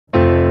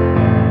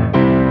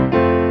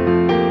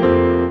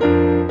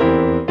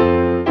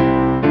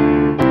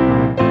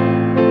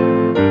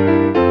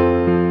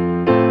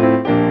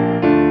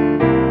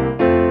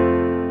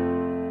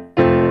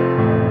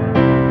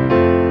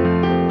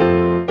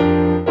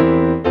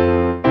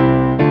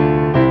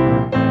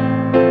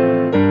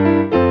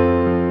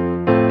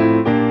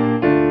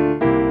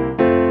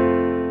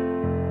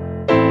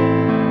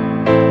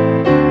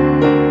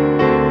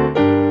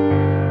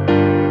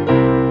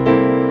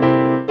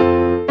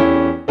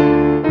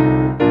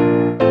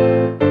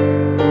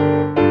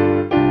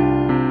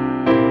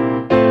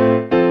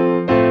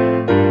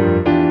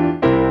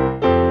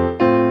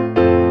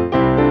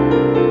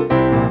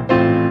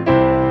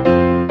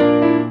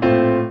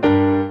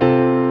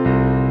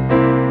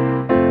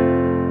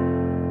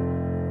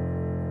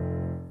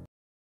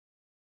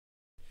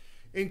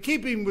In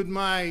keeping with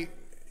my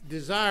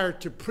desire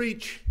to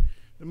preach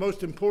the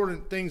most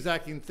important things I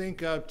can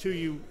think of to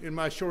you in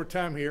my short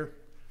time here,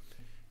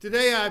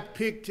 today I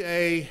picked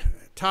a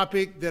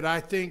topic that I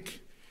think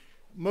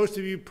most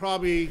of you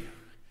probably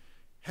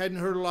hadn't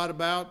heard a lot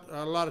about,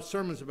 a lot of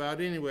sermons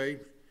about anyway,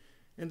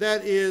 and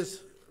that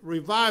is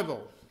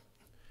revival.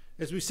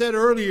 As we said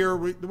earlier,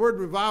 the word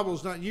revival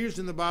is not used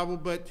in the Bible,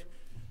 but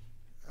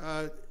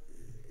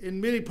in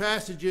many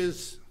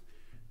passages,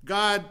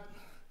 God,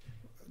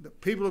 the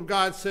people of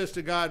God says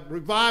to God,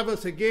 revive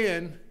us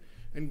again,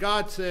 and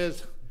God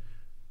says,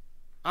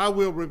 I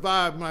will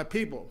revive my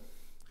people.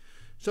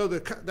 So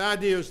the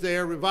idea is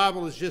there,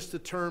 revival is just a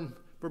term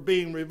for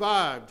being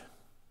revived.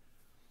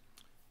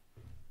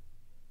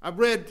 I've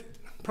read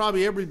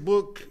probably every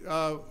book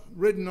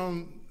written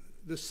on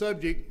the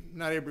subject,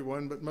 not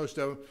everyone, but most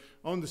of them,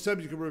 on the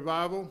subject of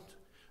revival.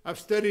 I've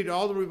studied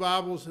all the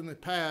revivals in the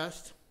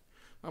past.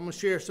 I'm going to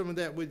share some of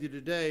that with you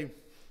today.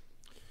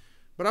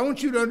 But I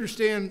want you to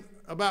understand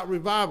about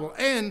revival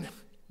and,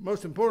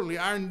 most importantly,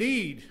 our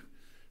need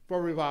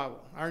for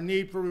revival. Our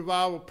need for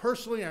revival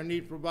personally, our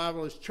need for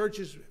revival as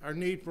churches, our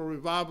need for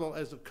revival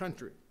as a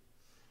country.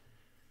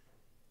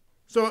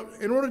 So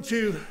in order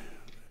to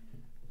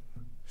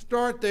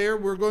start there,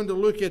 we're going to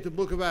look at the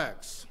book of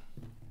Acts.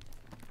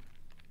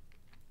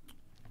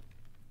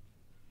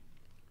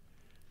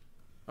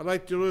 I'd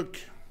like to look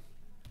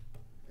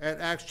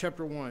at Acts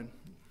chapter 1.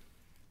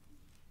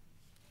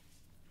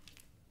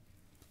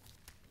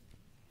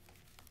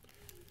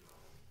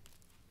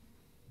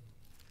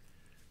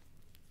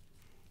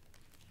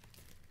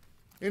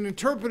 In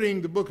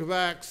interpreting the book of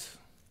Acts,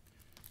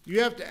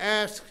 you have to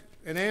ask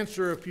and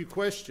answer a few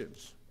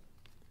questions.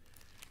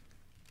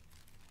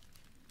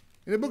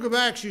 In the book of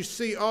Acts, you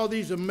see all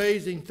these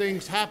amazing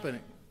things happening.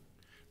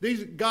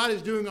 God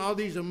is doing all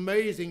these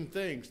amazing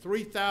things.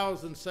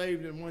 3,000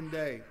 saved in one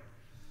day.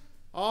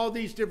 All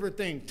these different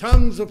things.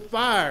 Tongues of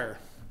fire.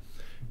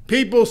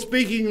 People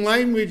speaking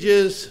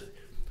languages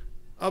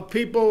of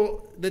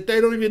people that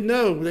they don't even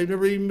know. They've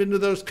never even been to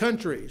those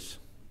countries.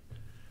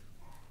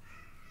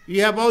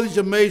 You have all these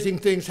amazing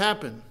things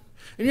happen.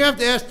 And you have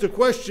to ask the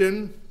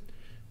question,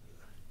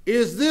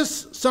 is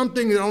this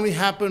something that only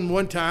happened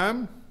one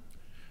time?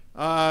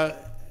 At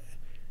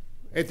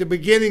the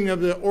beginning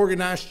of the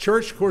organized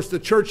church, of course, the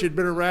church had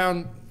been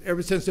around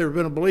ever since they've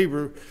been a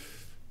believer.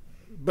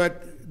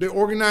 But the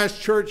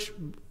organized church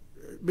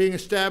being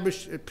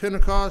established at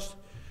Pentecost,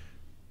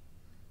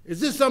 is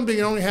this something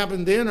that only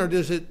happened then, or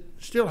does it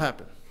still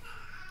happen?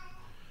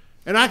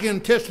 And I can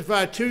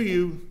testify to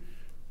you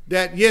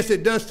that, yes,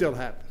 it does still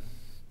happen.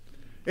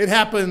 It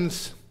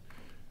happens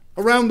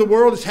around the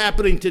world. It's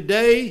happening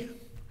today.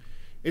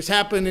 It's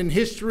happened in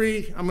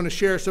history. I'm going to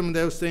share some of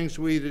those things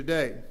with you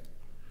today.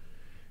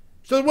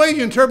 So the way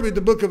you interpret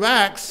the book of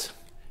Acts,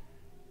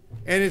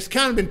 and it's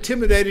kind of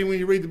intimidating when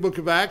you read the book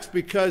of Acts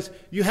because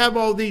you have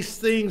all these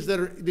things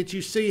that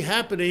you see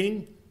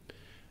happening,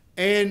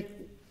 and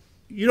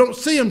you don't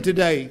see them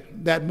today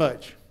that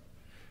much.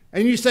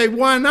 And you say,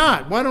 why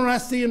not? Why don't I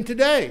see them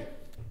today?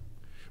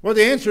 Well,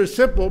 the answer is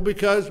simple,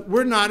 because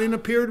we're not in a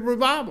period of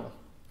revival.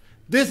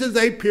 This is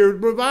a period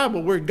of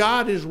revival where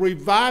God is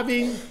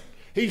reviving.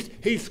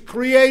 He's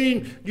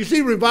creating. You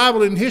see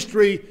revival in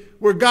history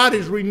where God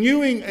is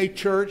renewing a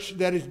church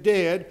that is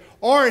dead,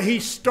 or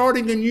he's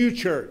starting a new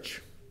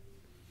church.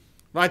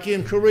 Like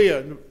in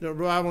Korea, the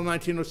revival in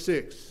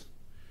 1906.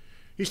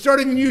 He's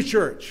starting a new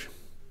church.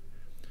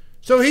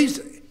 So he's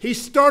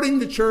starting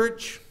the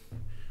church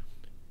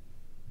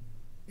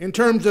in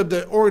terms of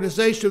the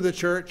organization of the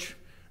church,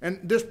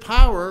 and this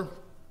power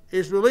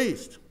is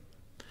released.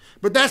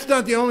 But that's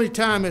not the only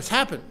time it's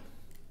happened.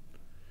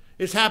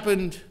 It's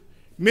happened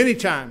many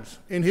times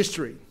in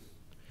history.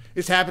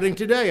 It's happening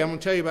today. I'm going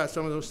to tell you about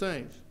some of those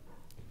things.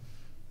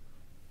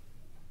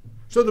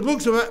 So the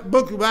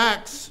book of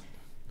Acts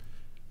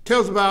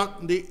tells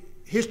about the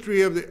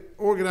history of the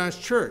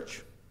organized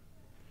church.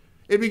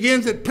 It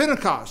begins at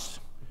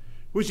Pentecost,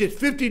 which is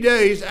 50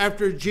 days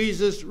after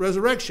Jesus'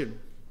 resurrection.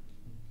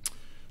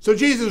 So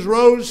Jesus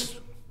rose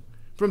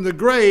from the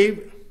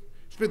grave,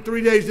 spent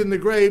 3 days in the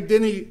grave,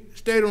 then he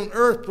stayed on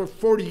earth for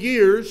 40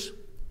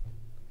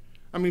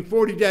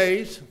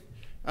 days,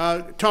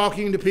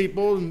 talking to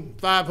people, and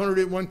 500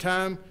 at one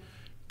time.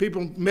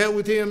 People met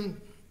with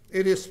him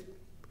in his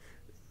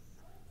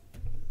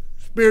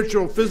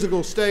spiritual,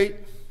 physical state.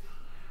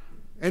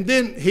 And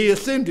then he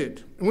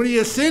ascended. And when he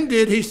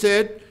ascended, he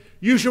said,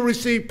 you shall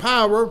receive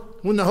power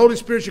when the Holy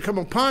Spirit shall come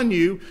upon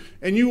you,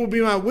 and you will be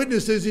my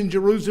witnesses in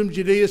Jerusalem,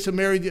 Judea,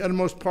 Samaria, and the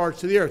uttermost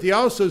parts of the earth. He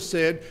also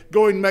said,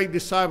 go and make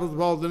disciples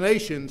of all the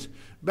nations,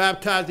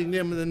 baptizing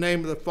them in the name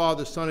of the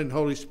Father, Son, and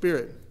Holy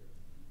Spirit,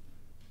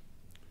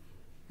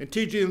 and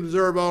teaching them to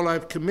observe all I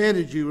have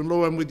commanded you, and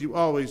lo, I'm with you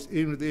always,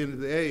 even to the end of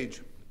the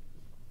age.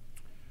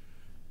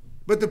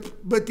 But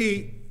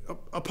the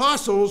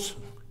apostles,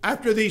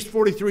 after these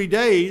 43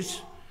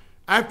 days,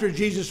 after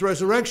Jesus'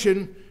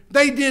 resurrection,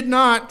 they did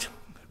not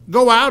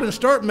go out and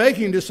start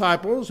making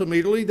disciples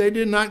immediately. They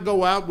did not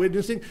go out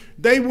witnessing.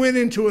 They went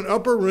into an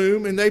upper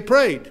room and they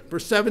prayed for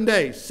 7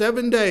 days.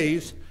 7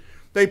 days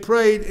they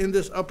prayed in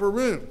this upper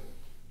room.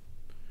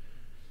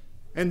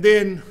 And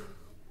then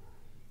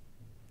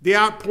the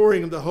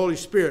outpouring of the Holy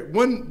Spirit.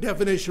 One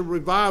definition of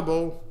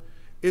revival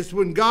is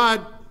when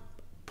God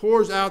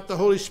pours out the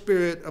Holy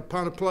Spirit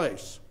upon a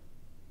place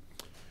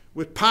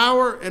with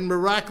power and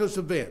miraculous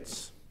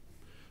events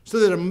so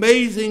that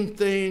amazing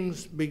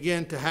things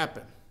begin to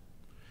happen.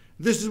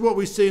 This is what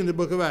we see in the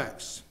book of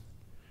Acts.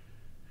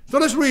 So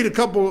let's read a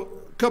couple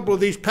of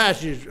these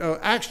passages.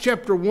 Acts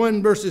chapter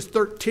 1, verses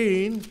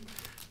 13,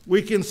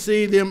 we can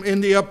see them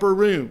in the upper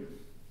room.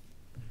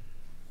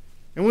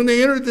 And when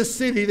they entered the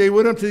city, they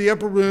went up to the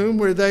upper room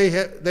where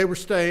they were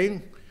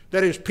staying.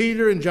 That is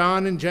Peter and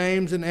John and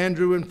James and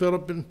Andrew and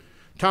Philip and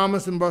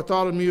Thomas and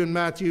Bartholomew and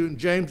Matthew and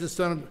James the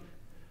son of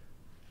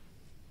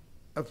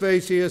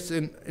Alphaeus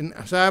and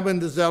Simon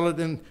the Zealot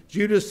and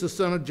Judas the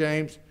son of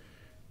James.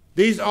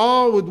 These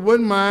all with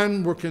one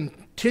mind were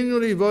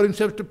continually devoting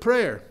themselves to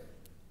prayer,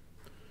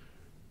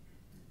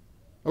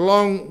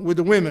 along with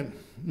the women,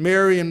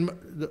 Mary and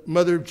the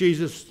mother of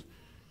Jesus,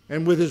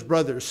 and with his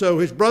brothers. So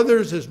his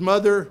brothers, his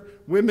mother,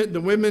 women,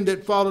 the women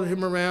that followed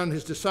him around,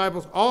 his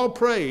disciples, all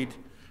prayed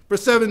for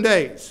 7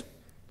 days.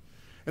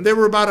 And there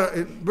were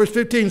verse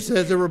 15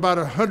 says there were about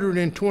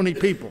 120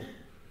 people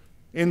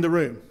in the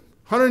room.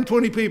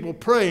 120 people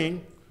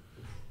praying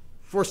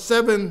for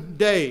 7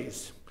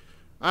 days.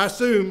 I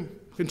assume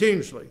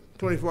continuously,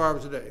 24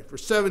 hours a day, for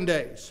 7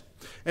 days.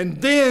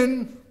 And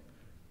then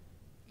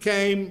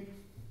came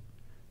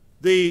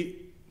the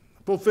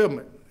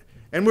fulfillment.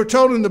 And we're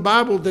told in the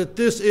Bible that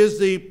this is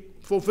the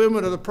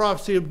fulfillment of the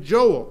prophecy of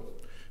Joel.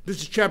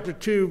 This is chapter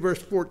 2,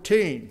 verse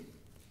 14.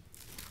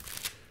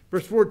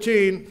 Verse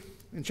 14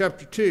 in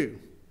chapter 2.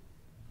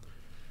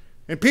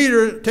 And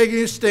Peter, taking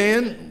his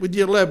stand with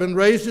the 11,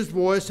 raised his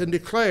voice and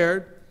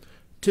declared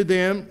to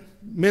them,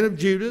 men of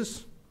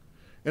Judas,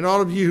 and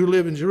all of you who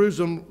live in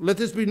Jerusalem, let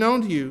this be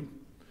known to you,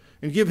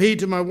 and give heed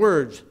to my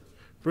words.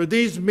 For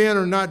these men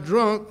are not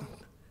drunk,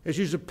 as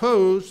you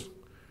suppose,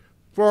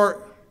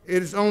 for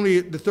it is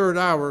only the third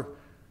hour.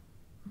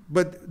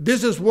 But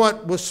this is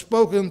what was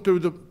spoken through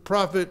the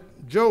prophet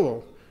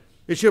Joel.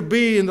 It shall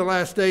be in the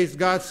last days,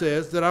 God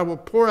says, that I will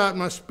pour out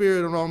my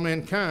spirit on all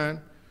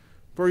mankind.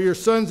 For your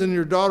sons and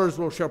your daughters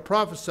shall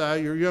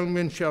prophesy, your young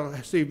men shall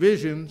see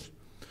visions,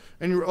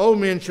 and your old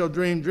men shall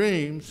dream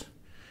dreams.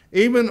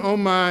 Even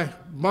on my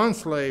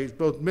bondslaves,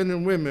 both men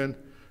and women,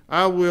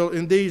 I will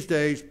in these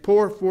days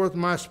pour forth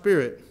my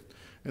spirit,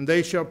 and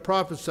they shall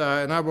prophesy,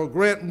 and I will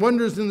grant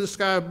wonders in the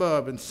sky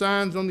above and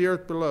signs on the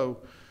earth below,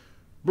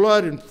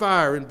 blood and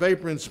fire and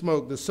vapor and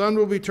smoke. The sun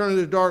will be turned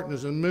into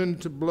darkness and the moon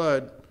to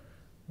blood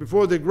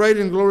before the great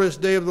and glorious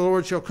day of the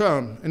Lord shall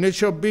come. And it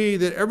shall be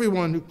that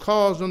everyone who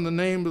calls on the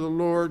name of the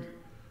Lord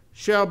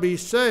shall be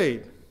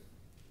saved.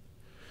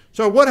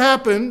 So what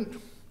happened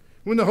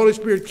when the Holy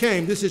Spirit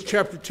came? This is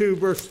chapter 2,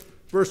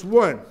 verse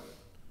 1.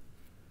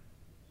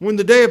 When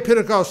the day of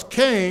Pentecost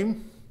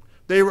came,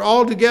 they were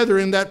all together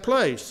in that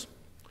place.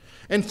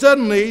 And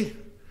suddenly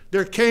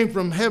there came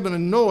from heaven a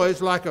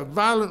noise like a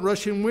violent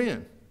rushing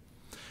wind.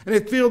 And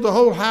it filled the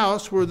whole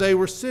house where they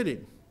were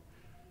sitting.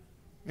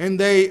 And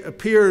they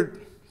appeared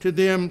to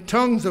them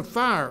tongues of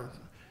fire,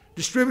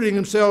 distributing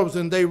themselves,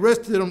 and they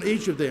rested on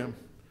each of them.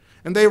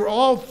 And they were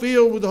all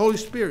filled with the Holy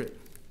Spirit,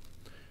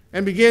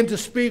 and began to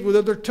speak with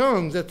other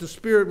tongues that the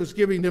Spirit was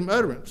giving them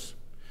utterance.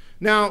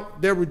 Now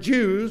there were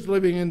Jews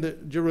living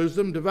in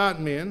Jerusalem,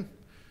 devout men,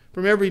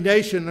 from every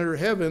nation under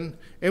heaven.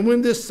 And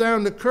when this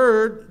sound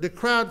occurred, the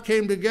crowd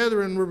came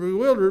together and were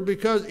bewildered,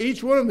 because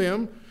each one of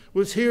them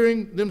was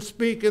hearing them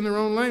speak in their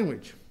own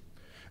language.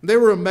 And they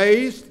were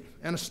amazed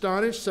and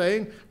astonished,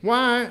 saying,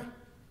 why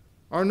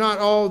are not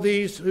all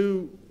these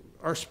who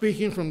are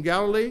speaking from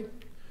Galilee?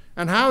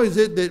 And how is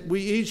it that we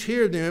each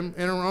hear them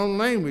in our own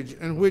language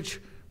in which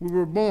we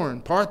were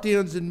born?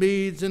 Parthians and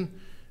Medes and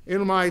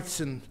Elamites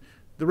and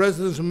the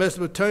residents of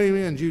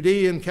Mesopotamia and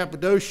Judea and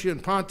Cappadocia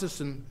and Pontus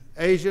and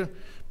Asia,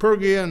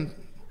 Pergia and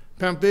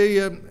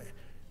Pamphylia,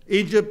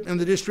 Egypt and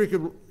the district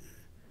of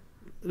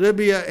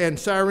Libya and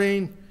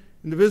Cyrene,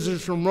 and the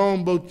visitors from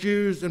Rome, both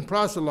Jews and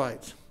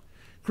proselytes,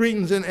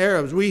 Cretans and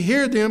Arabs. We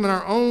hear them in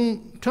our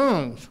own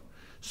tongues,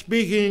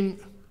 speaking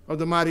of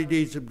the mighty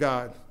deeds of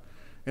God.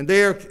 And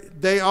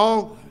they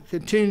all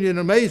continued in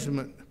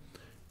amazement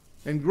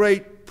and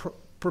great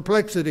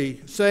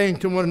perplexity, saying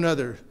to one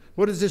another,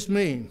 what does this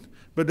mean?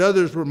 But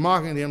others were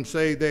mocking them,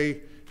 saying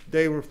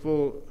they were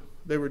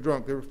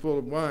drunk, they were full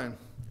of wine.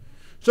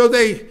 So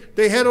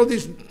they had all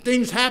these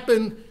things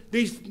happen,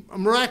 these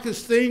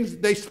miraculous things.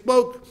 They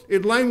spoke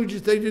in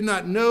languages they did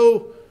not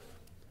know,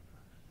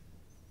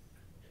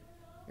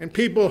 and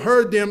people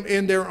heard them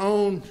in their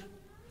own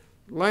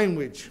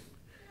language,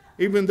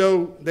 even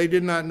though they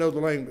did not know the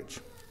language,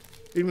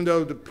 even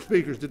though the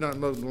speakers did not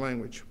know the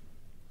language.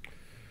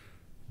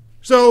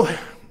 So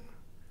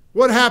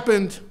what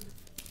happened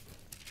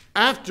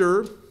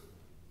after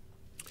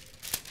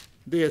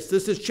this?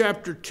 This is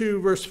chapter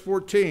 2, verse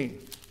 14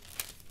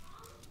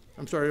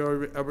 I'm sorry,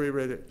 I already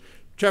read it.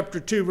 Chapter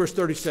 2, verse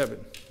 37.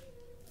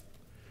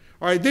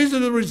 All right, these are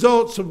the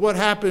results of what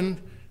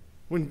happened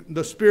when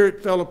the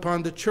Spirit fell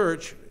upon the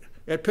church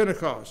at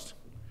Pentecost.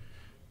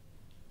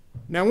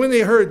 Now, when they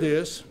heard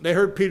this, they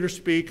heard Peter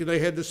speak, and they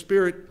had the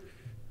Spirit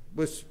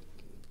was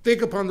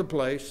thick upon the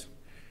place.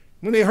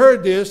 When they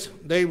heard this,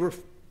 they were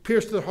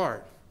pierced to the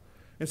heart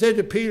and said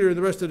to Peter and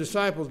the rest of the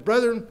disciples,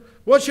 "Brethren,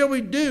 what shall we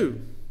do?"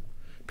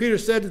 Peter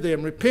said to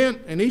them,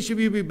 "Repent, and each of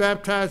you be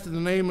baptized in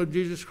the name of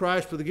Jesus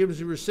Christ for the forgiveness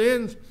of your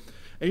sins,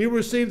 and you will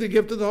receive the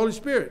gift of the Holy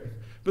Spirit.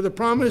 For the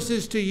promise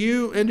is to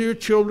you and to your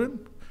children,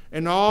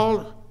 and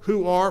all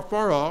who are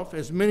far off,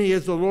 as many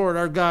as the Lord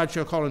our God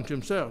shall call unto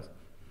himself."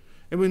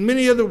 And with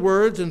many other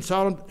words and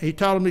he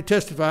solemnly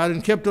testified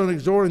and kept on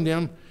exhorting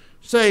them,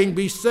 saying,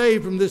 "Be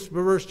saved from this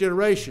perverse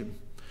generation."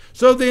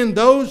 So then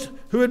those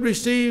who had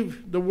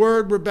received the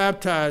word were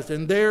baptized,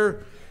 and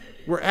there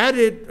were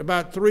added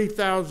about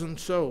 3,000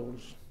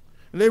 souls.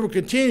 And they were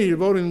continually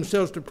devoting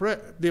themselves to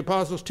the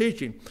apostles'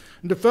 teaching,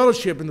 and to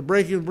fellowship, and the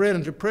breaking of bread,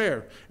 and to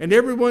prayer. And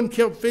everyone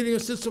kept feeling a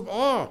sense of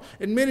awe,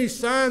 and many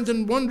signs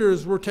and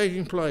wonders were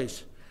taking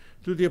place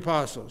through the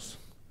apostles.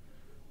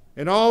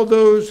 And all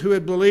those who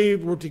had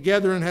believed were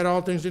together and had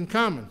all things in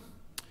common.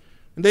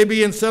 And they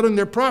began selling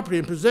their property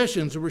and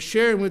possessions, and were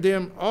sharing with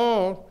them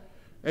all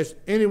as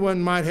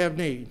anyone might have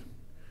need.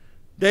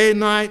 Day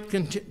and night,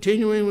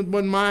 continuing with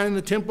one mind in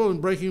the temple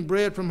and breaking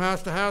bread from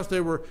house to house,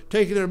 they were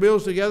taking their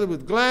meals together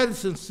with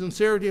gladness and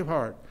sincerity of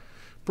heart,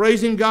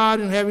 praising God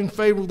and having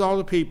favor with all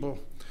the people.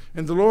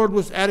 And the Lord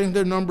was adding to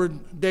their number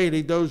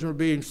daily those who were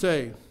being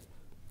saved.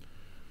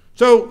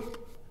 So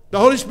the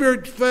Holy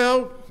Spirit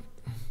fell.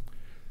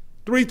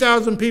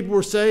 3,000 people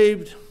were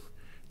saved.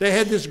 They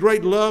had this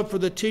great love for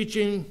the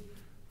teaching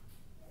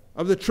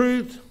of the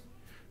truth.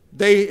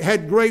 They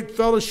had great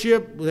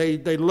fellowship.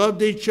 They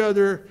loved each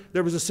other.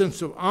 There was a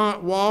sense of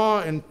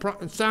awe, and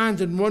signs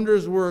and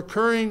wonders were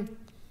occurring.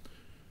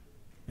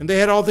 And they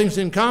had all things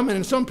in common.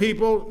 And some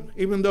people,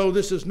 even though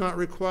this is not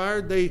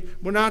required, they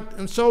went out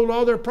and sold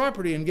all their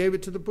property and gave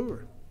it to the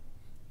poor.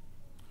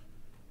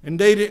 And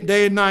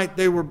day and night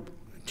they were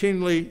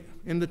continually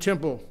in the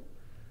temple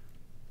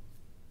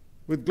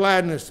with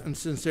gladness and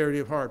sincerity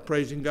of heart,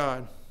 praising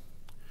God.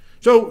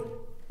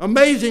 So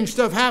amazing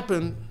stuff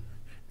happened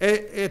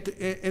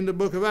in the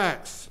book of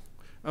Acts.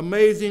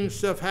 Amazing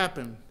stuff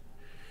happened.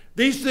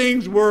 These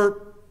things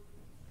were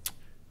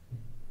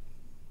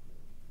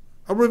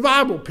a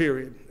revival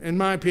period, in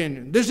my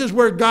opinion. This is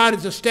where God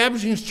is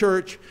establishing his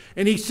church,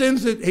 and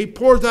he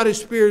pours out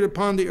his Spirit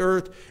upon the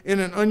earth in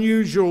an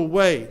unusual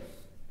way.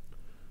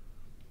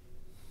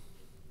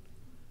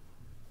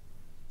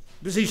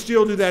 Does he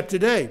still do that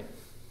today?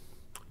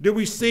 Do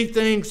we see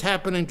things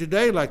happening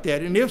today like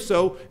that? And if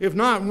so, if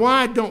not,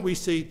 why don't we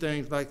see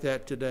things like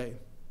that today?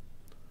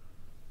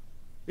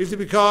 Is it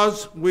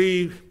because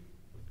we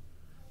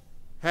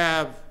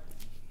have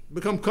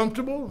become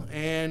comfortable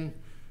and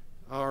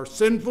are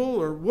sinful?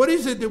 Or what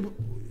is it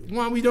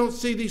why we don't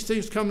see these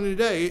things coming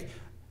today?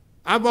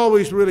 I've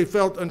always really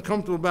felt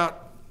uncomfortable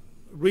about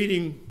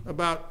reading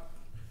about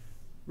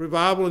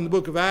revival in the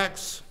book of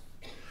Acts,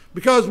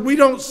 because we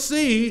don't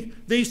see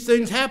these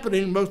things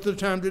happening most of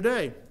the time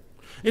today.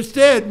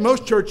 Instead,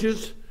 most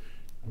churches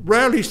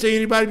rarely see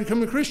anybody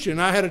become a Christian.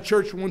 I had a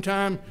church one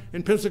time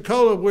in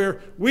Pensacola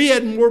where we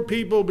had more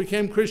people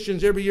became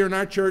Christians every year in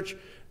our church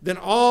than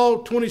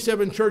all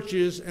 27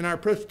 churches in our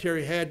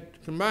Presbyterian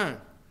had combined.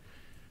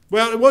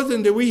 Well, it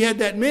wasn't that we had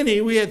that many.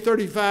 We had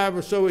 35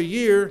 or so a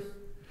year,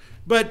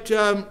 but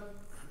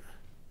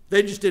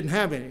they just didn't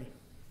have any.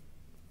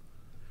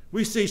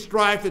 We see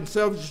strife and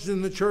selfishness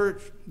in the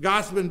church,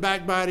 gossip and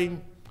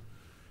backbiting,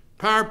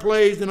 power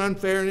plays and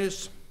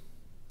unfairness.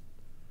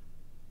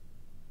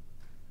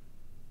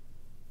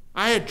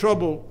 I had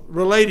trouble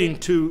relating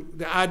to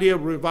the idea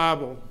of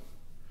revival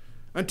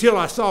until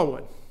I saw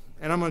one.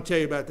 And I'm going to tell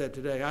you about that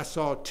today. I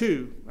saw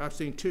two. I've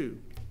seen two.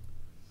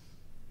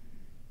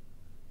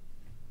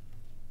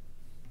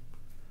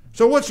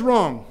 So what's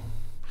wrong?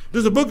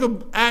 Does the book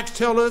of Acts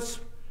tell us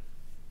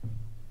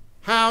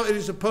how it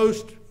is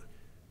supposed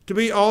to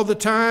be all the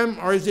time?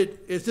 Or is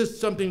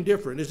this something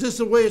different? Is this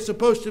the way it's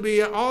supposed to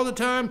be all the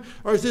time?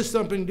 Or is this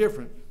something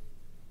different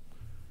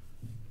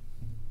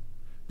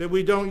that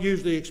we don't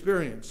usually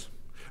experience?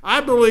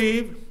 I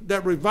believe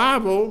that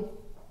revival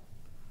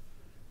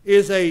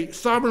is a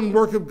sovereign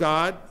work of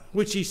God,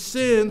 which he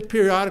sends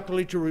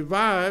periodically to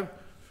revive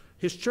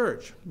his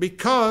church,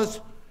 because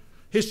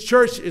his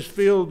church is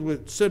filled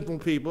with sinful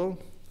people,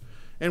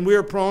 and we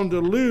are prone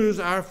to lose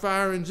our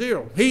fire and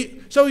zeal.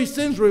 So he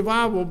sends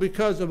revival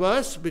because of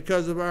us,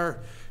 because of our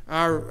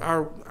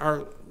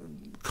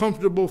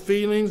comfortable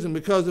feelings, and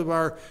because of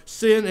our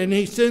sin, and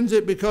he sends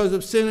it because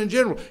of sin in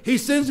general. He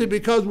sends it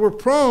because we're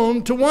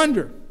prone to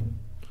wonder.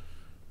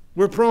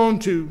 We're prone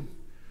to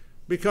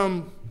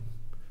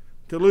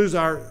lose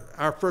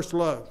our first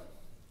love,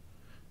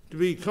 to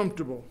be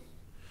comfortable,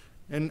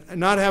 and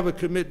not have a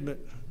commitment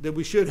that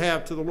we should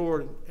have to the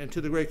Lord and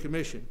to the Great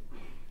Commission.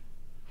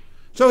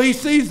 So he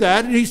sees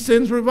that, and he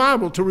sends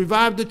revival to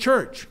revive the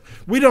church.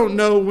 We don't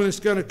know when it's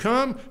going to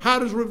come. How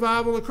does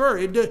revival occur?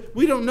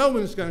 We don't know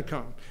when it's going to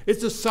come.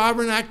 It's a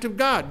sovereign act of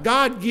God.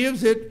 God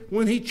gives it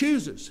when he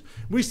chooses.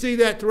 We see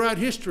that throughout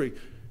history.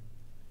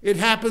 It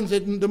happens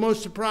at the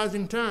most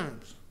surprising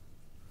times.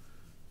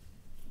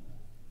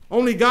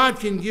 Only God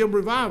can give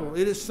revival.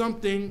 It is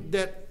something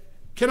that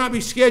cannot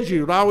be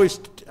scheduled. I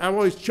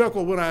always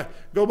chuckle when I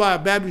go by a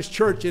Baptist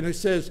church and it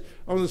says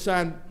on the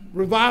sign,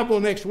 revival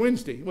next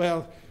Wednesday.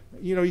 Well,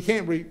 you know, you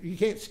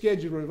can't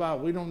schedule revival.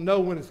 We don't know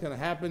when it's going to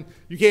happen.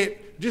 You can't,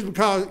 just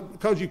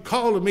because you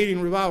call a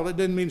meeting revival, it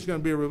doesn't mean it's going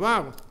to be a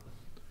revival.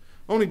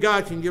 Only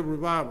God can give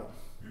revival.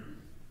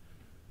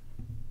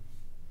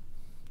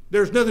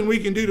 There's nothing we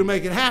can do to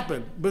make it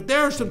happen, but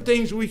there are some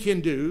things we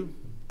can do to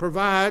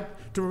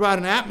provide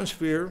an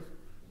atmosphere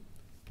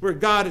where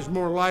God is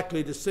more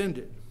likely to send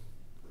it.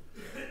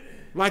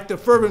 Like the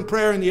fervent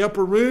prayer in the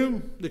upper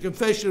room, the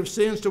confession of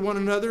sins to one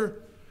another,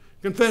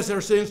 confess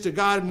our sins to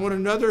God and one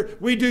another.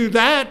 We do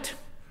that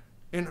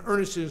in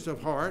earnestness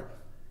of heart.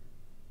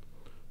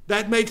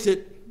 That makes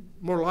it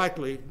more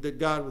likely that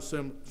God will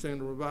send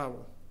a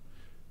revival.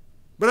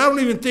 But I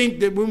don't even think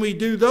that when we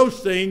do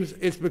those things,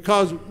 it's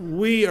because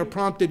we are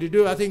prompted to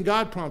do it. I think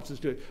God prompts us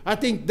to it. I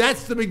think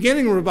that's the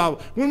beginning of revival.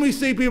 When we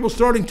see people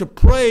starting to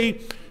pray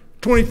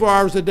 24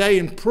 hours a day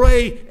and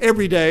pray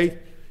every day,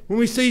 when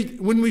we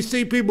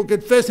see people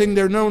confessing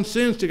their known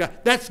sins to God,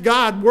 that's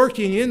God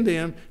working in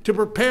them to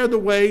prepare the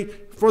way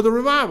for the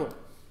revival.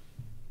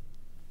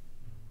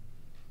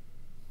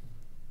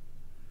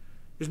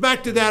 It's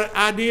back to that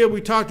idea we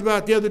talked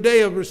about the other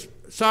day of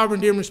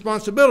sovereignty and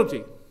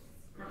responsibility.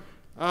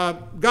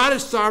 God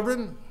is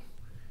sovereign.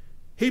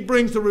 He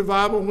brings the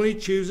revival when he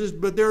chooses,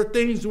 but there are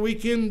things we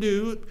can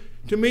do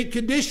to meet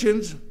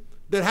conditions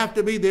that have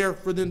to be there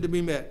for them to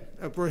be met,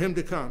 for him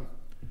to come,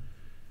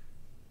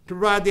 to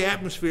provide the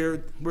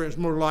atmosphere where it's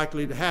more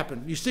likely to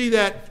happen. You see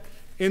that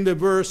in the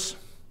verse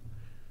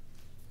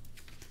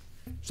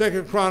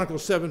 2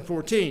 Chronicles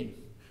 7:14.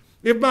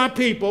 If my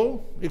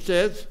people, it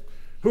says,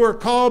 who are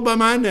called by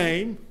my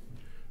name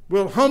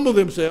will humble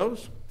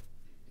themselves,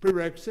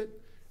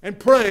 prerequisite, and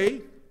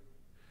pray,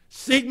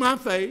 seek my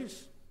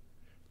face,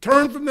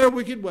 turn from their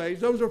wicked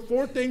ways. Those are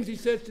 4 things he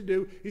says to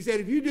do. He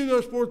said, if you do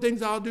those 4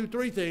 things, I'll do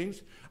 3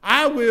 things.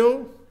 I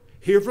will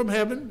hear from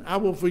heaven, I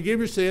will forgive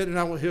your sin, and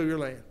I will heal your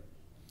land.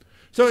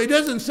 So it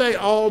doesn't say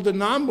all the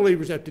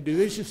non-believers have to do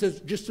this. It just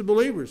says just the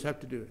believers have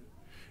to do it.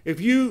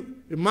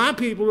 If my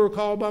people who are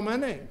called by my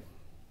name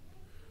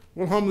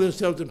will humble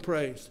themselves and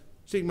praise,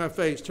 seek my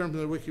face, turn from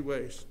their wicked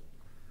ways.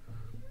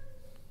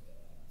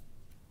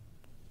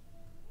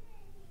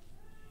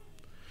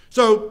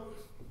 So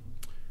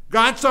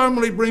God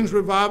sovereignly brings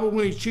revival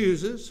when he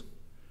chooses,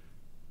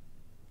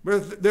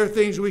 but there are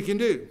things we can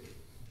do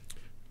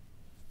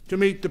to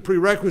meet the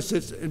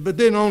prerequisites, but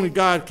then only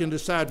God can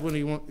decide when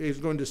he is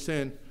going to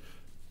send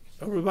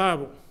a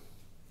revival.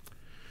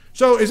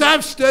 So as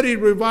I've studied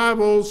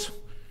revivals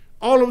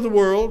all over the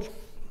world,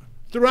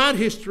 throughout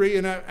history,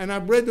 and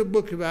I've read the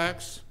book of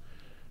Acts,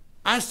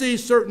 I see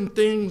certain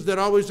things that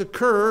always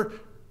occur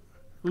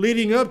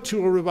leading up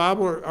to a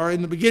revival or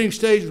in the beginning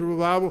stage of a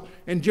revival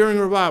and during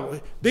a revival.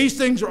 These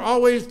things are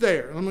always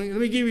there. Let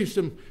me give you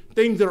some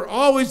things that are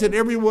always in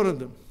every one of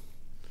them.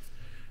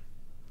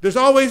 There's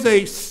always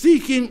a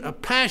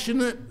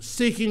passionate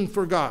seeking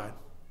for God.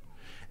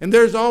 And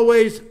there's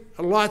always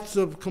lots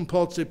of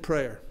compulsive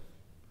prayer.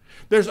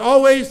 There's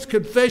always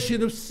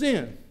confession of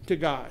sin to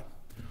God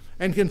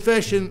and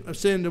confession of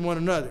sin to one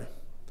another.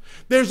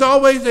 There's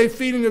always a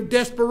feeling of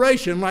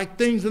desperation, like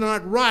things are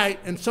not right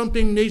and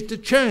something needs to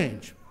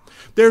change.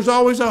 There's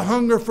always a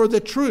hunger for the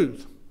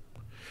truth.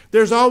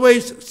 There's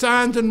always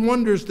signs and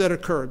wonders that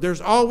occur.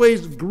 There's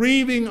always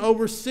grieving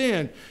over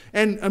sin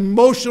and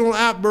emotional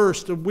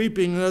outbursts of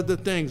weeping and other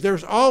things.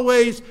 There's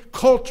always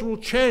cultural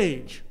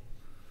change.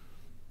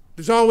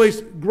 There's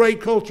always great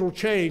cultural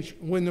change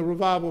when the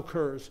revival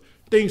occurs.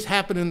 Things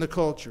happen in the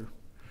culture.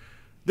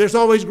 There's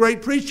always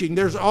great preaching.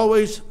 There's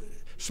always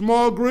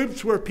small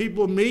groups where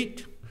people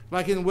meet,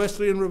 like in the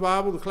Wesleyan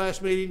revival, the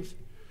class meetings.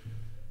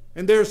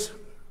 And there's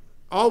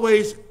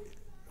always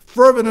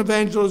fervent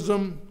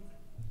evangelism,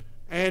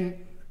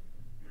 and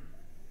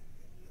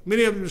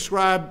many of them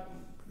describe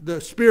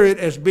the Spirit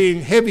as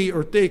being heavy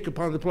or thick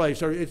upon the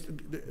place. Or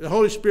the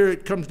Holy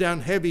Spirit comes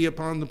down heavy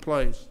upon the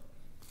place.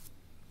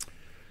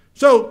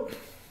 So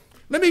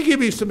let me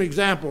give you some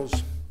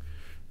examples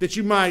that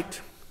you might.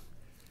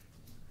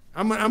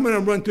 I'm going to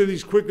run through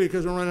these quickly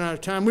because I'm running out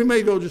of time. We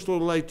may go just a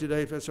little late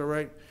today, if that's all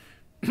right.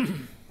 All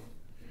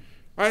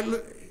right.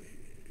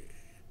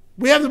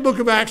 We have the book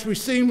of Acts. We've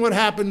seen what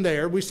happened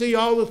there. We see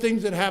all the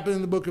things that happened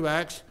in the book of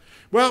Acts.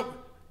 Well,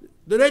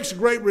 the next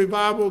great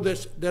revival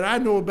that I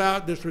know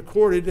about that's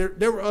recorded,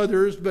 there were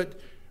others, but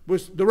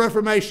was the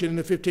Reformation in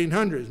the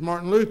 1500s,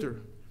 Martin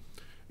Luther.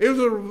 It was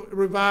a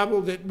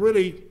revival that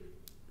really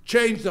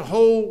changed the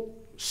whole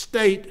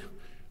state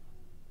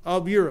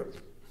of Europe.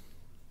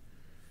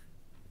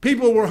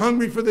 People were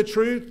hungry for the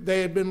truth.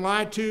 They had been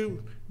lied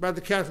to by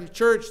the Catholic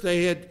Church.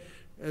 They had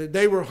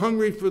They were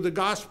hungry for the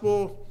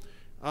gospel.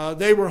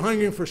 They were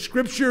hungry for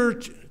scripture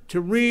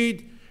to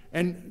read.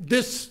 And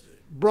this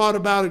brought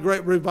about a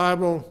great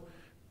revival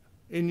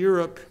in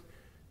Europe,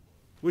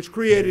 which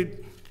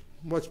created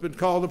what's been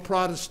called the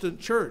Protestant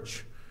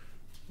church,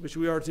 which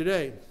we are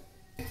today.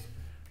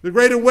 The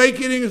Great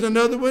Awakening is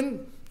another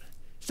one,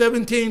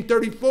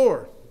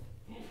 1734.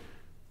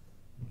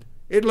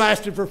 It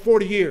lasted for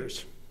 40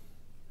 years.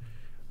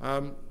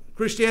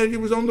 Christianity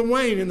was on the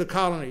wane in the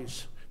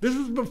colonies. This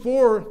was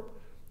before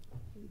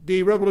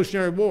the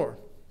Revolutionary War.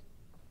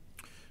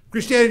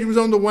 Christianity was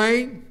on the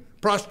wane.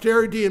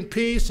 Prosperity and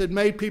peace had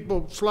made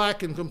people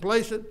slack and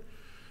complacent.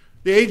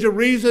 The age of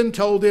reason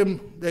told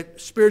them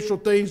that spiritual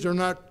things are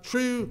not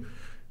true.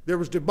 There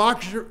was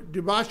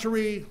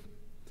debauchery.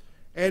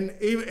 And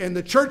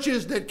the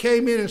churches that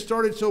came in and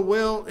started so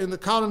well in the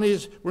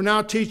colonies were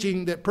now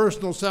teaching that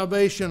personal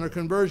salvation or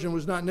conversion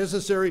was not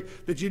necessary,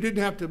 that you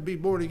didn't have to be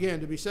born again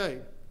to be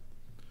saved.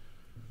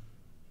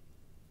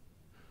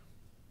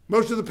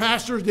 Most of the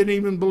pastors didn't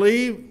even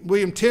believe.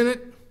 William Tennant,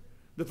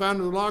 the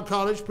founder of the Law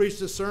College, preached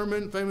a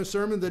sermon, famous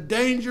sermon, The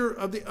Danger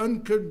of the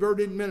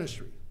Unconverted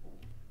Ministry.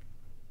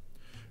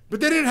 But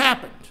then it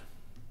happened.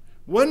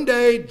 One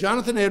day,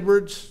 Jonathan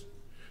Edwards,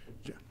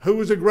 who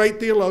was a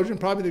great theologian,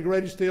 probably the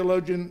greatest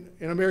theologian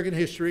in American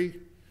history,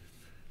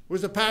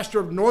 was the pastor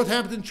of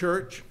Northampton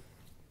Church.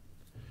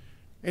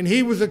 And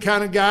he was the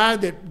kind of guy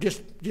that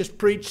just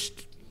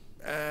preached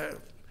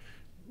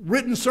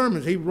written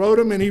sermons. He wrote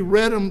them and he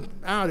read them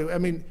out. I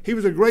mean, he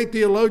was a great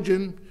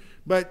theologian,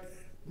 but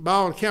by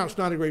all accounts,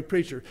 not a great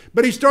preacher.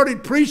 But he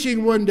started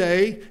preaching one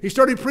day,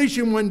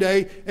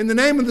 and the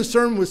name of the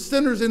sermon was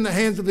Sinners in the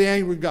Hands of the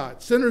Angry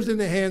God. Sinners in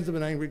the Hands of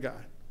an Angry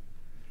God.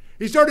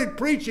 He started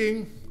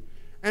preaching,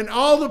 and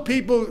all the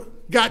people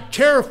got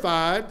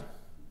terrified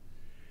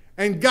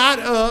and got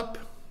up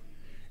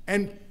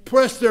and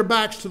pressed their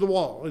backs to the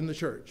wall in the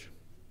church.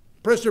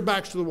 Pressed their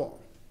backs to the wall.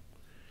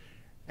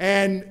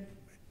 And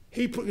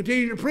he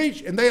continued to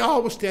preach, and they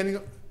all were standing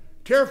up,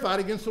 terrified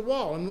against the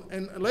wall.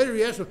 And later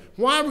he asked them,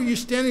 why were you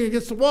standing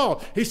against the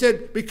wall? He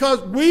said,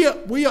 because we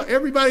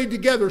everybody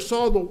together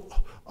saw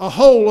a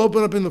hole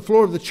open up in the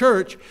floor of the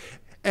church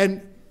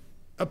and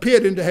a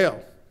pit into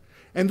hell.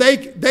 And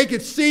they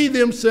could see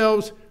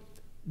themselves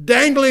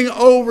dangling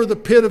over the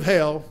pit of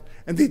hell.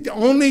 And the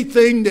only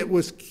thing that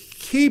was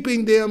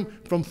keeping them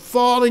from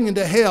falling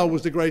into hell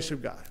was the grace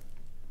of God.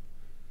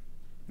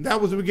 And that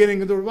was the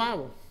beginning of the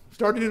revival.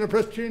 Started in a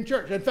Presbyterian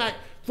church. In fact,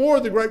 4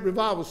 of the great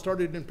revivals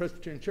started in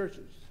Presbyterian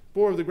churches.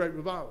 4 of the great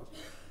revivals.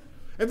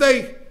 And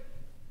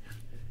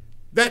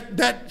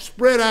that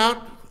spread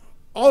out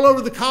all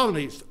over the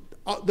colonies.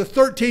 The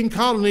 13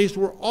 colonies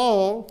were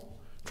all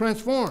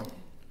transformed.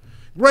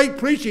 Great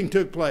preaching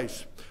took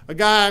place. A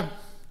guy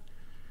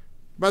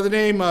by the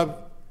name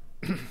of,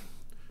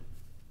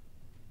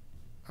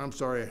 I'm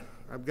sorry,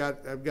 I've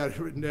got it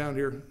written down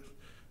here.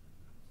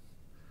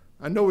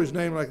 I know his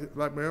name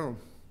like my own.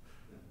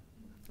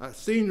 A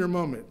senior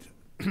moment.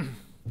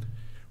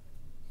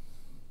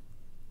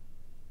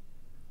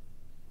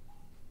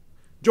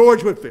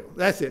 George Whitefield,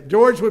 that's it,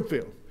 George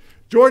Whitefield.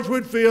 George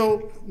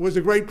Whitefield was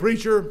a great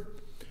preacher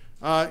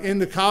in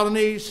the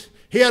colonies.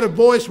 He had a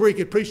voice where he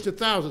could preach to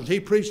thousands. He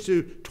preached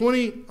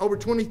to over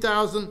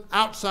 20,000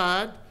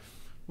 outside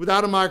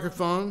without a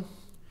microphone.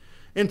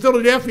 In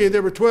Philadelphia,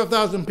 there were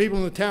 12,000 people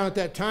in the town at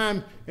that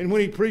time, and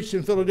when he preached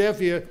in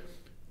Philadelphia,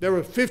 there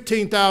were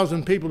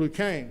 15,000 people who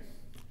came.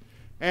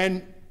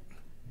 And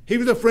he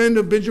was a friend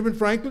of Benjamin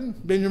Franklin.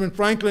 Benjamin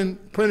Franklin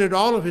printed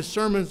all of his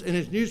sermons in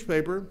his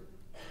newspaper.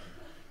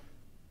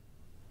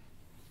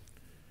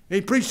 He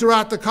preached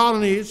throughout the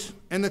colonies,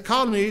 and the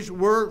colonies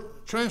were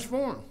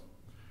transformed.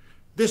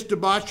 This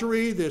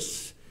debauchery,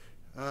 this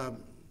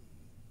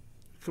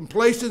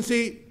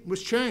complacency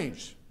was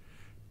changed.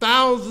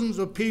 Thousands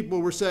of people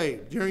were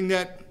saved during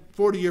that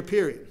 40-year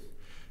period.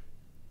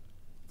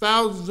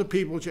 Thousands of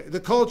people changed. The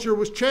culture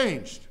was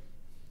changed.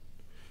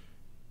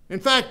 In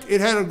fact, it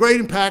had a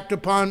great impact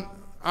upon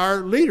our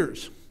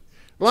leaders.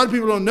 A lot of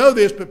people don't know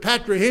this, but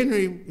Patrick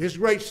Henry, his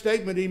great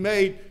statement he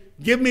made,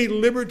 give me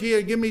liberty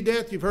or give me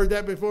death. You've heard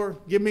that before?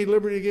 Give me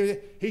liberty or give me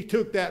death. He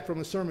took that from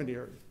a sermon he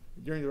heard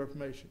during the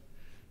Reformation.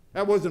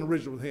 That wasn't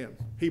original with him.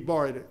 He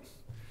borrowed it.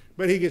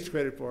 But he gets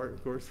credit for it,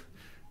 of course.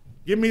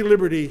 Give me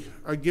liberty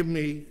or give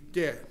me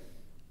death.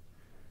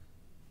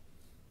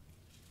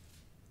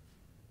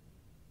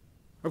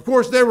 Of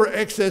course, there were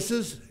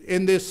excesses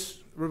in this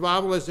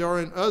revival as there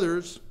are in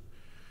others.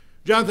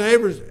 Jonathan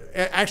Edwards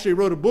actually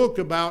wrote a book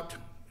about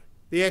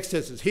the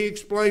excesses. He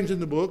explains in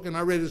the book, and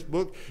I read his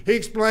book, he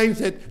explains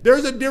that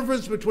there's a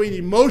difference between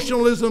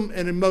emotionalism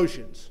and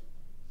emotions.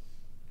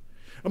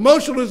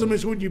 Emotionalism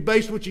is when you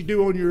base what you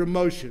do on your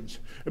emotions.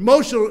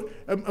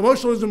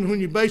 Emotionalism is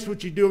when you base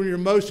what you do on your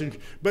emotions.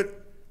 But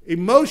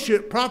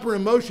proper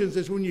emotions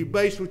is when you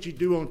base what you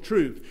do on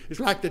truth. It's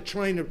like the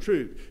train of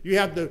truth. You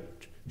have the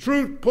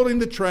truth pulling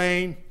the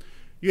train.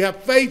 You have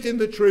faith in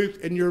the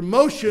truth, and your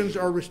emotions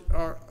are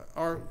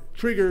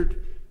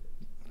triggered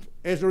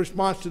as a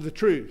response to the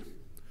truth.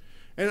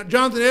 And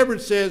Jonathan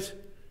Edwards says,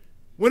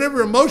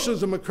 Whenever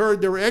emotionalism occurred,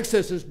 there were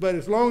excesses, but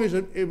as long as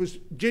it was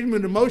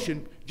genuine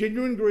emotion,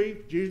 genuine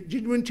grief,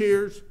 genuine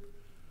tears,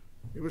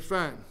 it was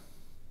fine.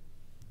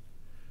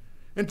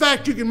 In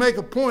fact, you can make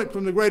a point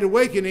from the Great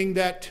Awakening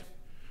that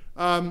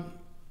there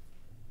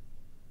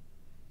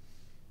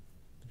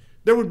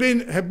would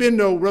have been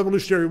no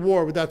Revolutionary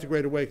War without the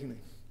Great Awakening.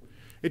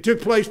 It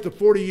took place the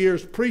 40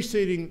 years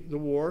preceding the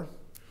war.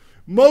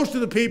 Most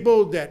of the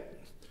people that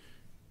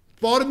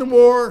fought in the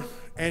war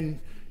and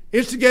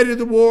instigated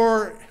the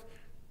war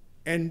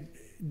and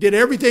did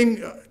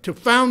everything to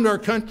found our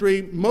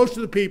country, most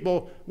of the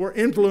people were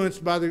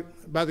influenced by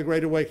the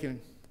Great Awakening.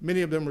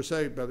 Many of them were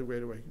saved by the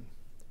Great Awakening.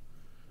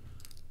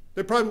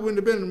 There probably wouldn't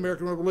have been an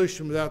American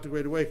Revolution without the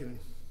Great Awakening.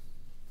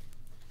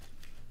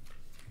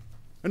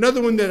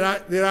 Another one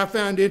that I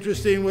found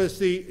interesting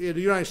was in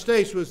the United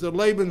States was the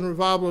Laban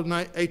Revival of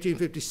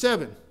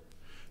 1857.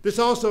 This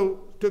also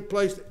took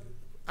place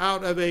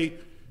out of a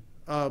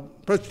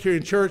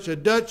Presbyterian church, a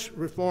Dutch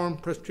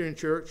Reformed Presbyterian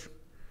church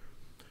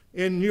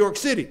in New York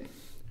City.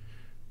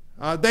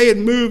 They had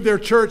moved their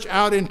church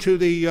out into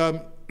the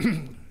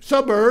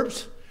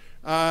suburbs,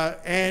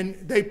 and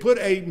they put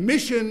a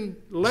mission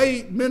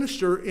lay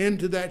minister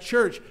into that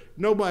church.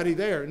 Nobody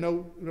there,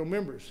 no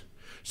members.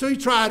 So he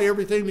tried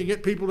everything to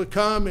get people to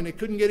come, and he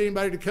couldn't get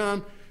anybody to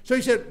come. So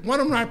he said, why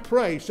don't I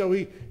pray? So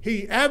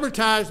he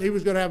advertised he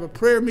was going to have a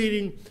prayer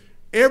meeting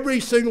every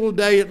single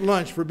day at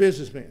lunch for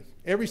businessmen.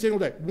 Every single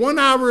day. 1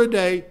 hour a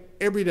day,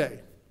 every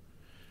day.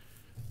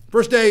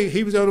 First day,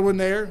 he was the only one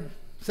there.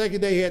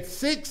 Second day, he had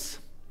 6.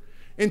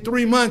 In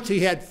 3 months, he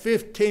had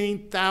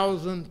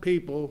 15,000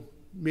 people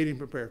meeting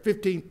for prayer.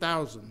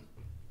 15,000.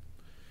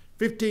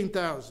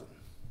 15,000.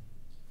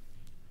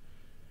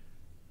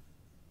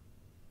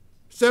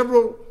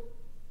 Several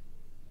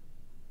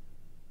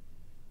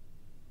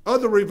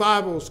other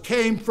revivals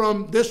came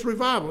from this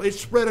revival. It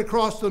spread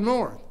across the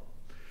north.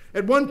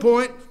 At one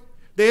point,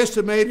 they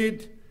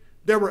estimated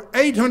there were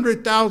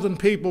 800,000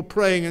 people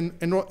praying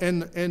in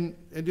the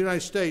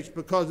United States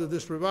because of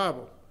this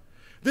revival.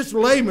 This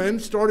layman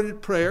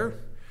started prayer,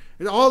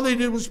 and all they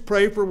did was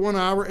pray for 1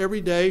 hour every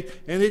day,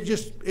 and it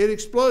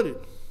exploded.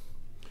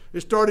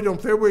 It started on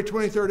February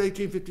 23rd,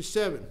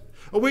 1857.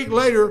 A week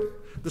later,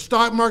 the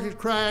stock market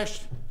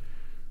crashed.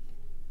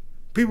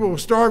 People were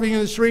starving in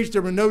the streets.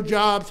 There were no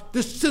jobs.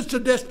 This sense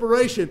of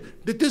desperation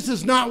that this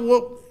is not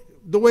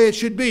the way it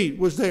should be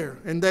was there.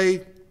 And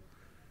they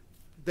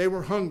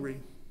were hungry,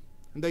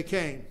 and they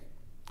came.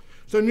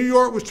 So New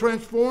York was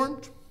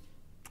transformed.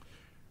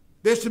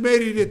 They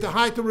estimated at the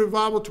height of the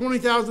revival,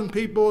 20,000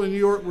 people in New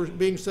York were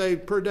being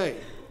saved per day.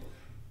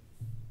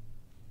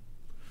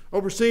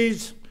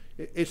 Overseas,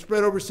 it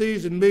spread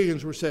overseas, and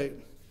millions were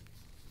saved.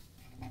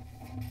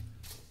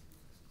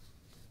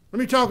 Let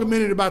me talk a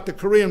minute about the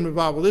Korean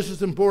revival. This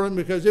is important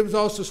because it was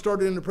also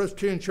started in the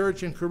Presbyterian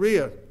church in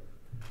Korea.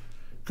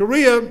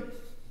 Korea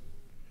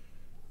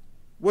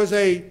was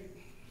a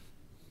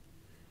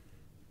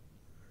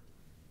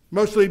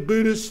mostly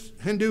Buddhist,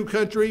 Hindu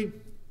country.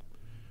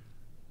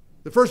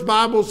 The first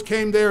Bibles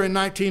came there in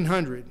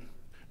 1900.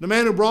 The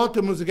man who brought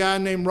them was a guy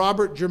named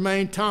Robert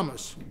Jermaine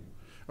Thomas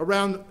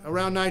around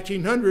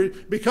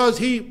 1900. Because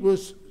he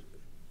was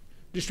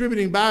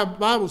distributing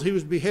Bibles, he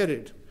was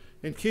beheaded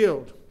and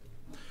killed.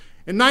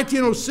 In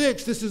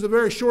 1906, this is a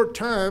very short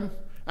time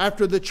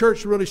after the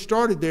church really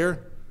started there,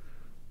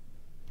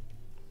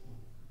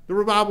 the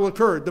revival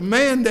occurred. The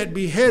man that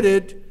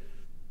beheaded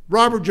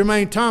Robert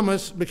Jermaine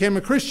Thomas became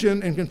a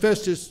Christian and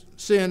confessed his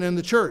sin in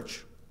the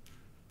church.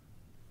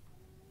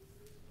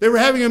 They were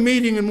having a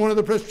meeting in one of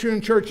the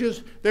Presbyterian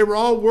churches. They were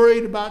all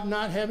worried about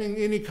not having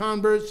any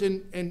converts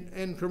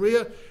in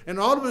Korea. And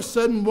all of a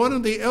sudden, one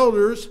of the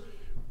elders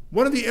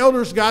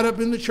got up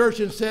in the church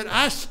and said,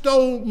 I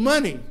stole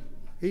money.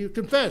 He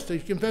confessed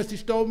he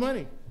stole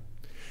money.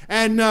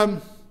 And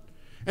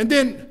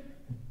then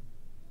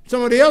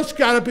somebody else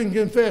got up and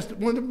confessed.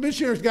 One of the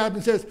missionaries got up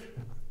and says,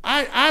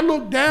 I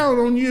look down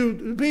on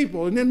you, the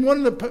people. And then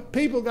one of the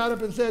people got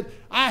up and said,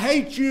 I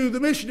hate you, the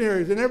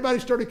missionaries. And everybody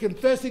started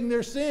confessing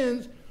their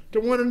sins to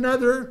one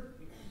another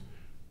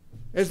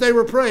as they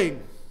were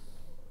praying.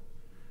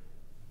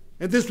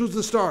 And this was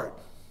the start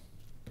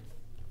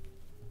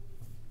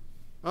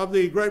of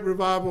the great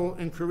revival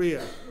in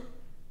Korea,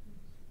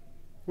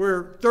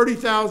 where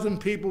 30,000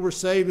 people were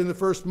saved in the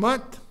first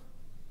month.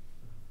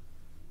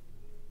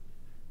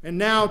 And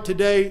now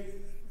today,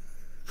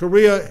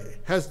 Korea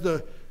is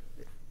the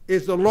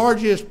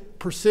largest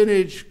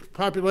percentage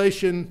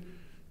population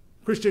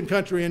Christian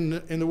country in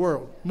the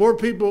world.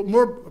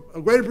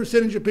 A greater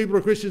percentage of people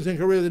are Christians in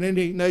Korea than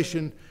any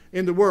nation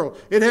in the world.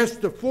 It has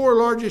the 4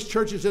 largest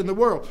churches in the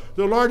world,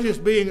 the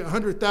largest being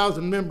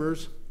 100,000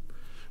 members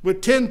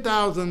with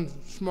 10,000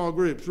 small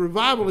groups.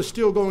 Revival is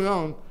still going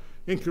on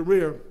in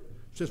Korea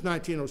since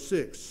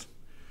 1906.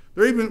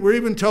 We're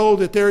even told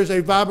that there is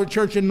a vibrant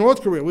church in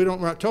North Korea. We're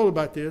not told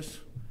about this,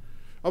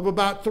 of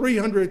about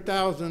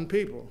 300,000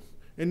 people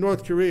in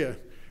North Korea,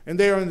 and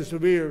they are under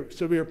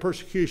severe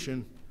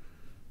persecution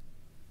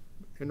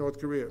in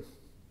North Korea.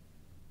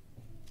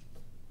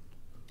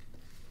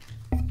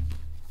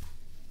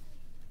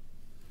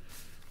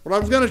 Well, I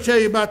was going to tell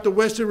you about the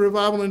Wesley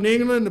revival in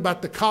England,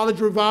 about the college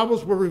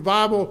revivals, where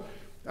revival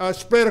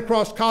spread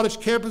across college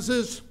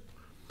campuses,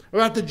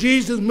 about the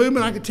Jesus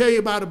movement. I could tell you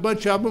about a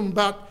bunch of them,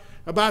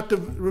 about the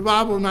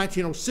revival in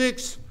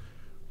 1906.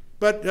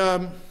 But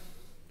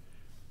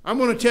I'm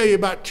going to tell you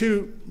about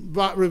two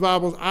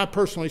revivals I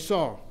personally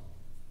saw.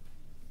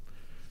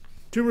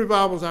 Two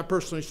revivals I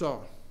personally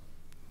saw.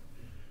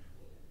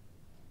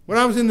 When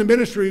I was in the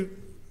ministry,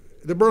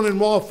 the Berlin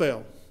Wall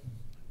fell.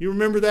 You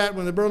remember that,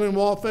 when the Berlin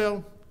Wall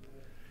fell?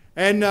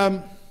 And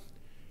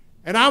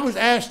I was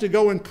asked to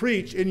go and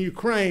preach in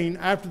Ukraine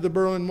after the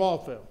Berlin Wall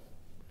fell.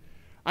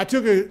 I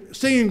took a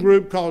singing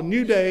group called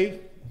New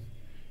Day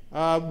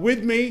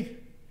with me,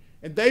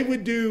 and they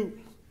would do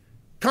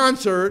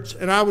concerts,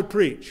 and I would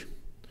preach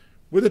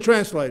with a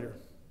translator.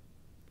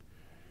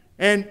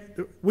 And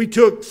we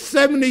took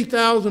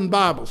 70,000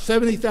 Bibles,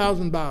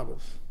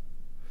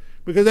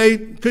 because they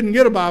couldn't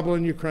get a Bible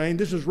in Ukraine.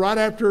 This was right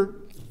after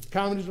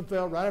communism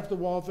fell, right after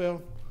the wall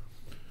fell.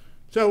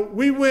 So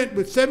we went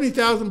with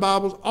 70,000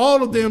 Bibles.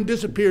 All of them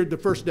disappeared the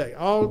first day.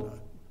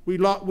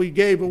 We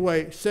gave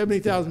away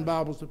 70,000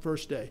 Bibles the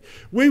first day.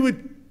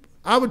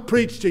 I would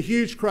preach to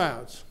huge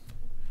crowds.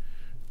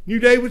 New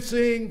Day would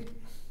sing.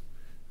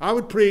 I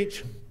would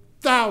preach.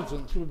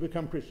 Thousands would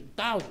become Christians.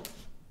 Thousands.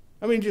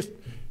 I mean,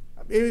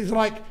 it was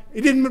like,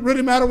 it didn't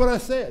really matter what I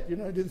said. You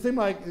know, it didn't seem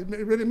like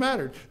it really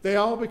mattered. They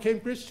all became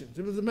Christians.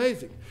 It was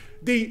amazing.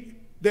 The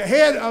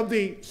head of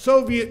the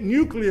Soviet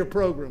nuclear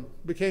program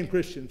became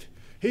Christians.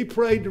 He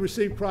prayed to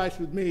receive Christ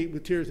with me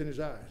with tears in his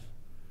eyes.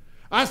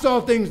 I saw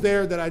things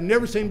there that I'd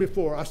never seen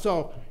before. I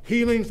saw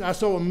healings. I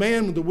saw a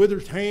man with a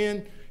withered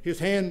hand, his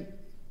hand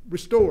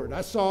restored.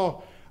 I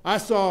saw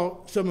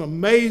some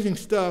amazing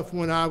stuff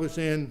when I was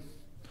in.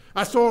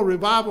 I saw a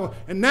revival,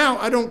 and now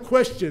I don't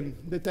question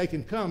that they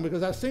can come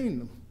because I've seen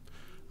them.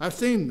 I've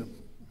seen them.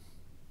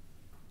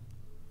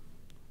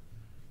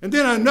 And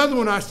then another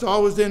one I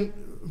saw was in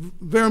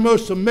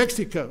Vermosa,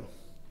 Mexico.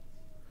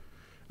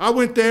 I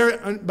went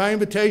there by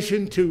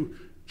invitation to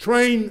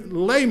train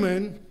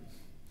laymen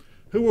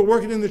who were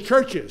working in the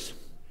churches.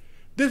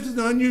 This is an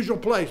unusual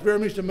place.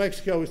 Vermosa,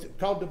 Mexico is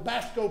called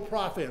Tabasco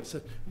province.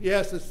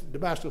 Yes, it's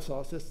Tabasco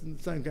sauce. That's the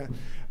same kind.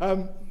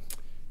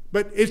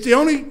 But it's the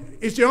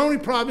only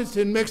province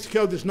in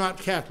Mexico that's not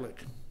Catholic.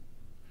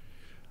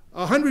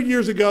 100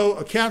 years ago,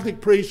 a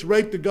Catholic priest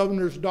raped the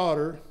governor's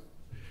daughter,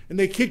 and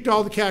they kicked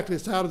all the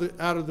Catholics out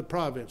of the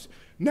province.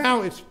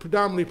 Now it's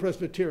predominantly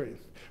Presbyterian.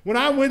 When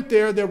I went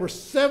there, there were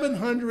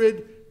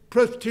 700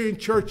 Presbyterian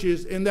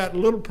churches in that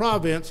little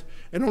province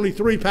and only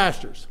 3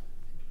 pastors.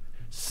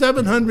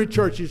 700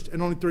 churches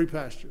and only 3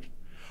 pastors.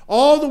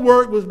 All the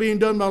work was being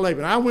done by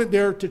laymen. I went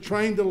there to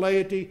train the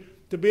laity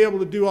to be able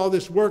to do all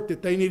this work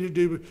that they needed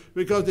to do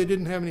because they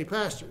didn't have any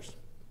pastors.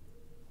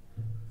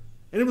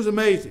 And it was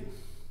amazing.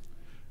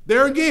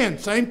 There again,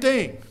 same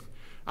thing.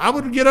 I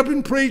would get up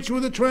and preach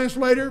with a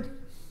translator,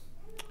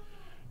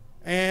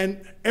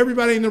 and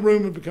everybody in the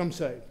room would become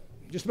saved.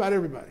 Just about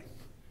everybody.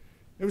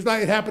 It was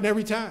like it happened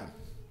every time.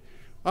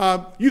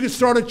 You could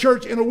start a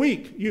church in a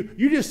week.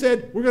 You just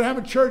said, we're going to have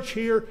a church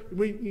here,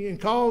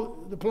 and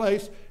call the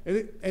place,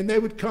 and they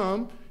would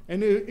come,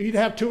 and you'd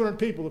have 200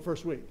 people the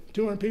first week.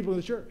 200 people in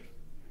the church.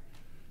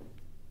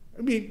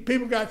 I mean,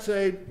 people got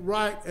saved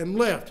right and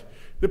left.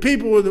 The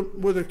people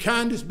were the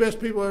kindest, best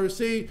people I ever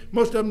seen.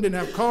 Most of them didn't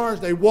have cars.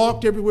 They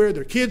walked everywhere.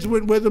 Their kids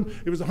went with them.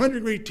 It was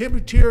 100-degree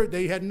temperature.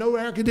 They had no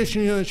air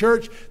conditioning in the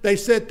church. They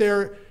sat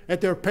there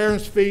at their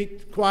parents'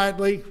 feet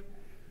quietly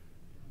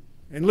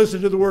and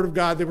listened to the Word of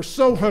God. They were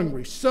so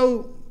hungry,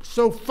 so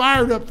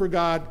fired up for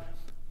God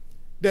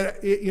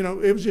that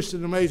it was just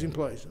an amazing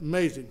place.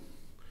 Amazing.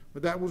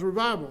 But that was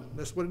revival.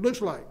 That's what it looks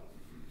like.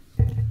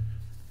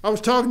 I was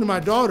talking to my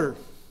daughter.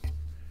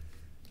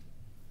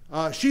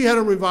 She had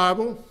a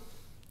revival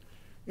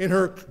on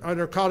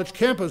her college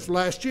campus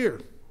last year.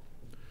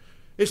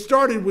 It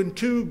started when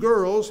 2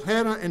 girls,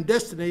 Hannah and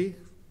Destiny,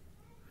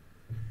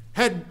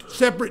 had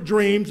separate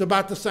dreams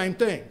about the same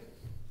thing.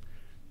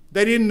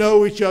 They didn't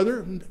know each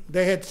other.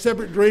 They had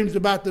separate dreams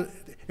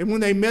and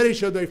when they met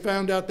each other, they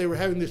found out they were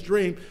having this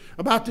dream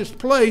about this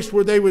place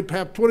where they would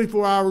have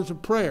 24 hours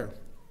of prayer.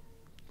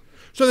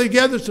 So they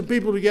gathered some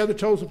people together,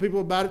 told some people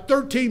about it.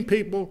 13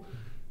 people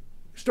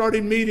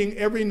started meeting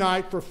every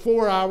night for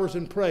 4 hours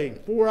and praying.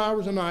 4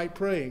 hours a night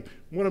praying.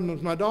 One of them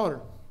was my daughter.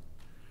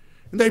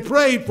 And they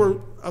prayed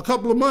for a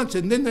couple of months,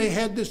 and then they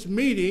had this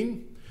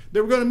meeting.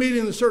 They were going to meet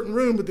in a certain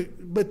room,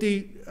 but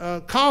the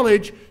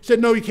college said,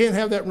 no, you can't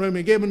have that room.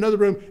 And gave them another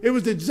room. It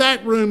was the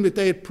exact room that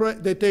they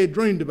had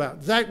dreamed about,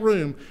 exact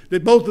room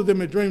that both of them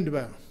had dreamed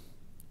about.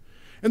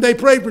 And they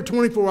prayed for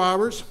 24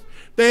 hours.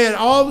 They had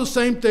all the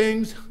same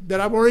things that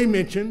I've already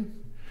mentioned.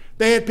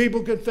 They had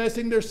people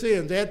confessing their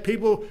sins. They had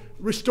people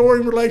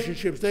restoring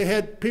relationships. They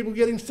had people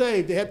getting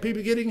saved. They had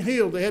people getting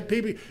healed. They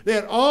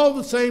had all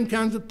the same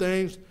kinds of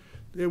things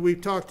that we've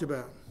talked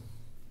about.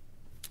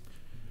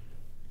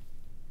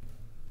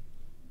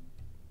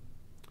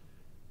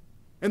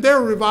 And there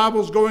are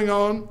revivals going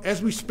on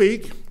as we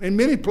speak in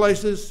many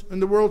places in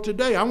the world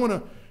today. I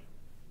want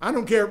I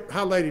don't care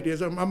how late it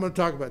is. I'm going to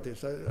talk about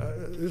this.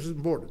 This is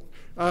important.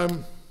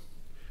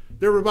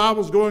 There are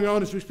revivals going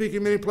on as we speak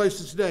in many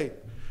places today.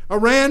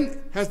 Iran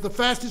has the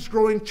fastest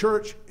growing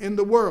church in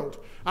the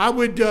world. I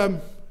would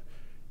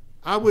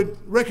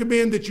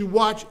recommend that you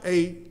watch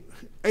a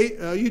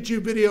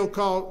YouTube video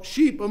called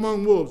Sheep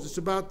Among Wolves. It's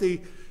about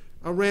the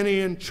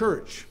Iranian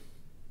church.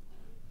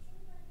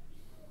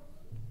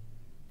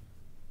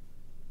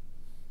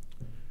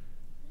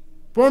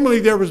 Formerly,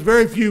 there was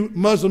very few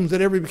Muslims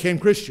that ever became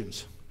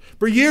Christians.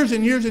 For years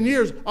and years and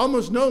years,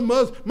 almost no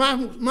Muslims.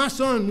 My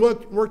son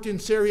worked in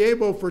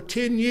Sarajevo for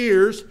 10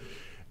 years.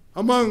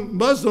 Among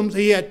Muslims,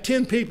 he had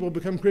 10 people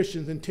become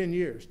Christians in 10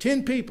 years.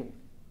 10 people.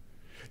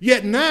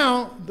 Yet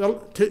now,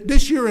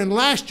 this year and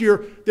last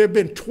year, there have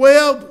been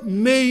 12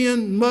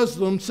 million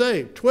Muslims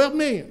saved. 12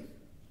 million.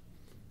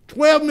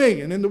 12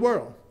 million in the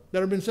world that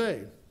have been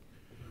saved.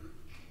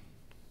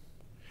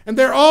 And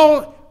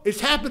it's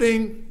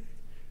happening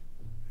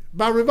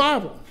by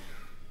revival.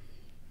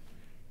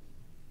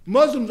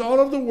 Muslims all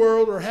over the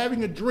world are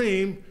having a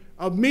dream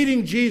of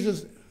meeting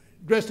Jesus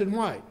dressed in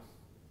white.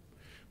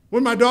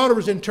 When my daughter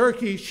was in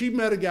Turkey, she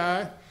met a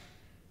guy.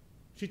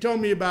 She told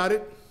me about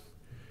it.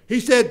 He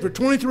said for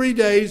 23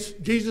 days,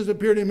 Jesus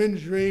appeared to him in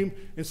his dream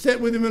and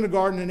sat with him in a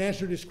garden and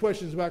answered his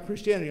questions about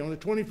Christianity. On the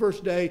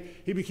 21st day,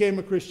 he became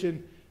a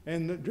Christian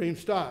and the dream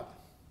stopped.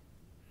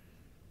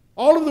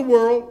 All over the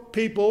world,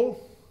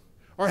 people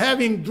are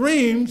having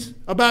dreams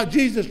about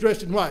Jesus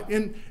dressed in white.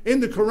 In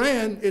the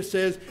Quran, it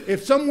says,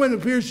 if someone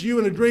appears to you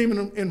in a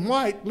dream in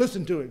white,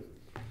 listen to him.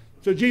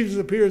 So Jesus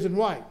appears in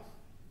white.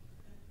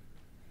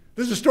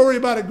 This is a story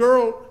about a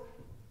girl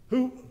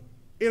who,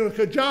 in a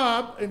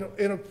hijab,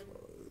 in a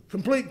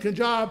complete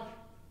hijab,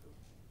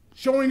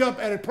 showing up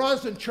at a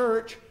Protestant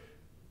church,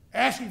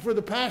 asking for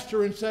the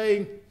pastor and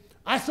saying,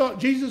 I thought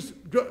Jesus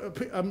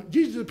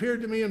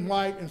appeared to me in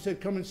white and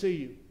said, come and see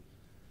you.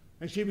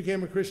 And she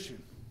became a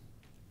Christian.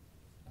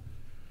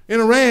 In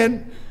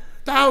Iran,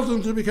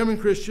 thousands are becoming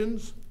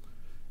Christians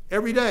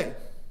every day.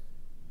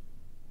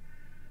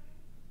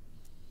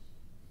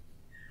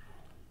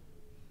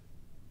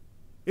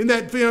 In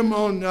that film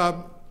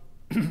on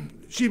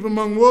Sheep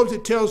Among Wolves,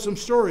 it tells some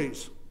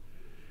stories.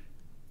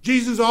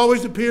 Jesus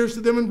always appears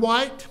to them in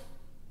white,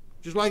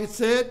 just like it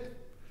said.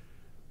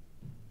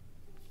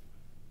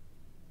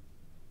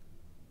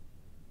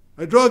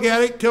 A drug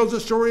addict tells a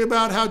story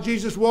about how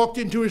Jesus walked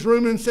into his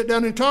room and sat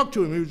down and talked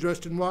to him. He was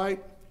dressed in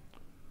white.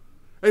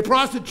 A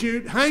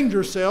prostitute hanged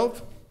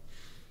herself.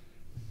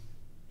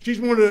 She's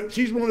one of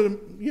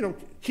the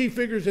key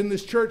figures in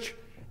this church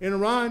in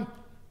Iran.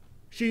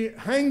 She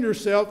hanged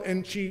herself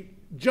and she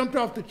jumped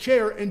off the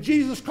chair and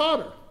Jesus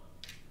caught her.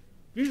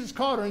 Jesus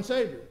caught her and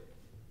saved her.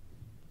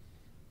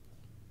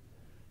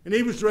 And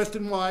he was dressed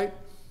in white.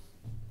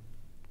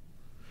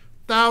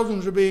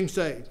 Thousands are being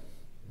saved.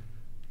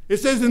 It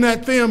says in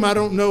that film, I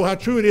don't know how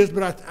true it is,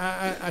 but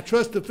I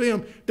trust the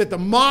film, that the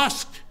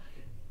mosques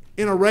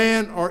in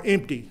Iran are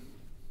empty.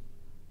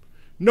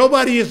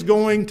 Nobody is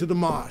going to the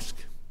mosque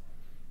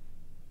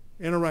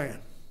in Iran.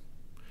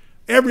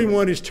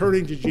 Everyone is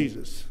turning to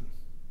Jesus.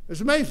 It's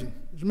amazing.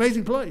 It's an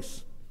amazing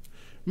place.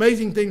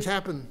 Amazing things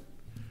happen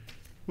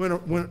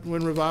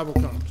when revival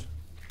comes.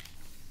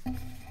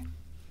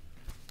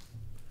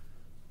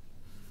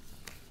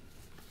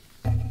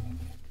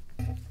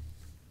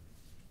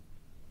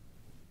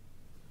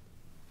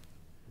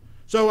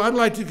 So I'd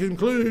like to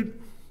conclude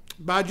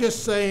by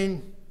just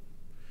saying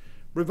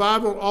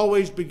revival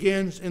always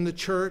begins in the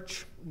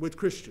church with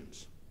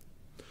Christians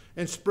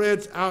and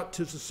spreads out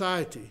to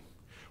society.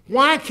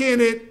 Why can't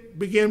it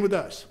begin with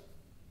us?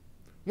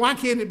 Why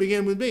can't it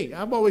begin with me?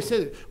 I've always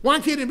said it.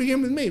 Why can't it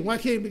begin with me? Why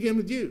can't it begin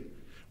with you?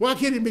 Why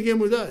can't it begin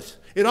with us?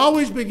 It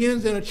always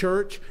begins in a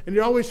church, and it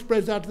always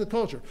spreads out to the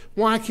culture.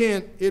 Why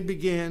can't it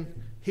begin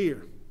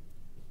here?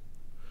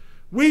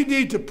 We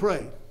need to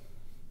pray.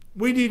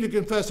 We need to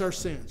confess our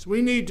sins.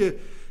 We need to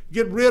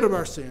get rid of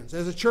our sins.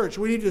 As a church,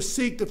 we need to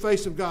seek the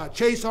face of God,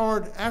 chase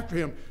hard after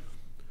him,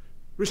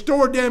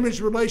 restore damaged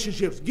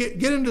relationships,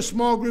 get into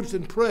small groups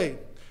and pray,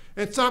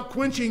 and stop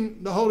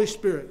quenching the Holy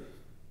Spirit.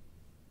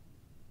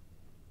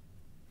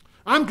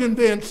 I'm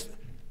convinced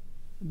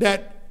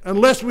that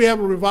unless we have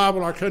a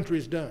revival, our country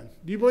is done.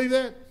 Do you believe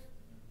that?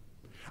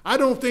 I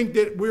don't think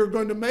that we're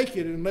going to make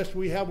it unless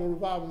we have a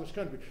revival in this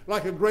country,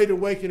 like a Great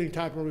Awakening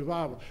type of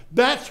revival.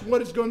 That's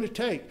what it's going to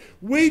take.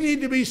 We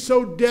need to be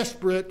so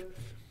desperate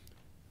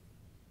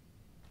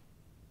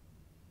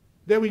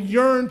that we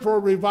yearn for a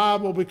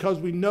revival because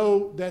we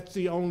know that's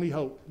the only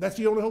hope. That's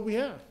the only hope we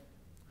have.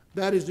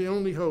 That is the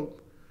only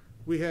hope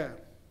we have.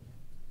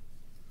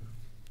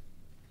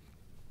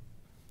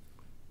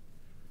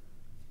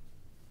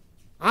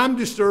 I'm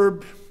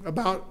disturbed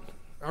about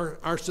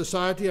our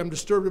society. I'm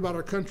disturbed about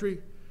our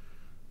country.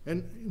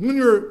 And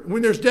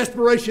when there's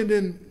desperation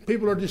and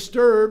people are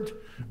disturbed,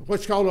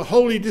 what's called a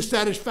holy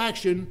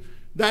dissatisfaction,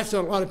 that's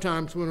a lot of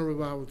times when a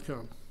revival would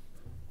come.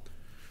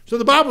 So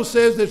the Bible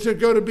says that there's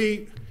going to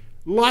be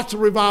lots of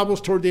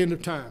revivals toward the end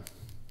of time.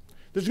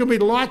 There's going to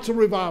be lots of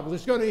revivals.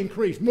 It's going to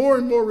increase. More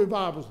and more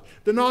revivals.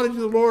 The knowledge of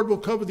the Lord will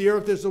cover the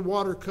earth as the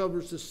water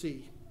covers the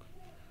sea.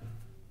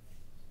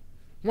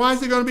 Why is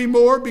there going to be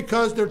more?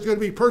 Because there's going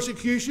to be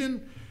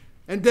persecution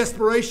and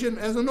desperation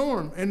as a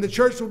norm. And the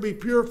church will be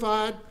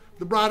purified.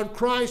 The bride of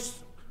Christ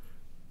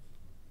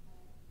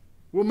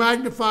will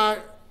magnify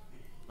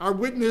our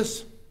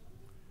witness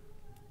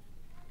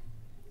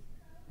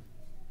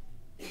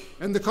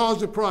and the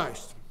cause of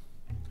Christ.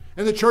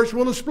 And the church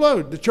will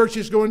explode. The church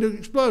is going to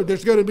explode.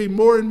 There's going to be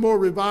more and more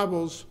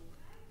revivals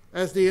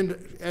as the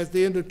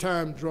end of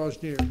time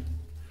draws near.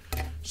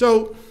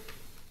 So,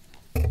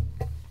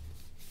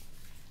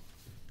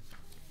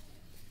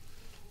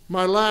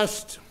 my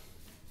last,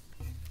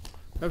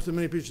 I have so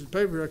many pieces of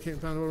paper here, I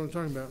can't find what I'm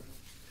talking about.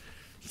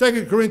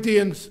 2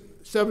 Corinthians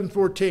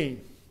 7:14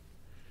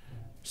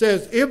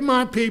 says, if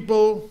my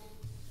people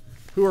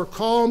who are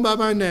called by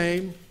my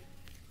name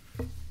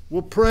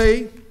will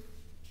pray,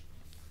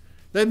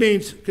 that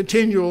means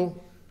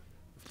continual,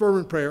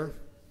 fervent prayer.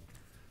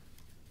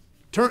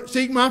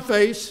 Seek my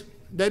face,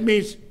 that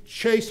means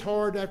chase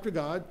hard after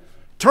God.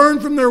 Turn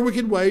from their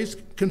wicked ways,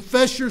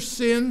 confess your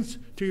sins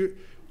to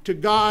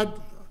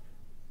God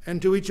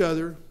and to each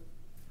other.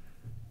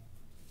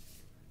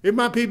 If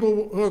my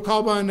people who are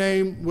called by my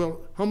name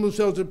will humble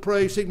themselves and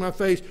pray, seek my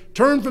face,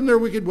 turn from their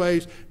wicked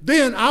ways,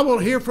 then I will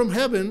hear from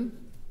heaven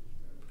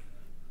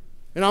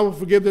and I will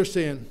forgive their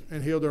sin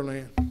and heal their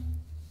land.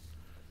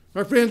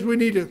 My friends, we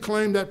need to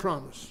claim that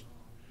promise.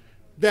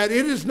 That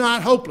it is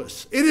not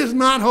hopeless. It is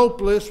not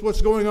hopeless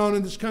what's going on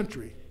in this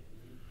country.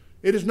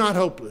 It is not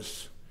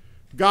hopeless.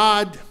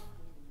 God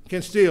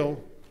can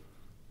still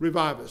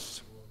revive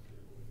us.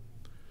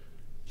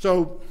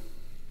 So,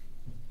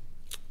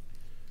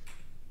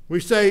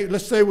 let's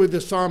say with the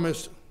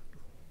psalmist,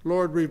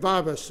 Lord,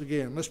 revive us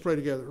again. Let's pray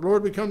together.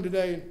 Lord, we come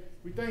today and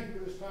we thank you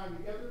for this time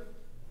together.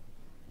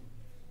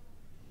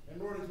 And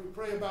Lord, as we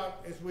pray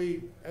about,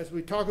 as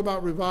we talk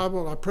about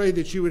revival, I pray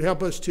that you would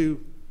help us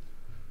to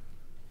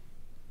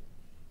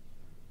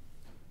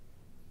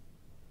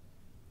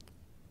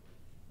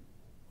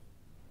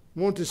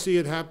want to see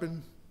it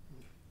happen,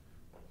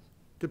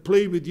 to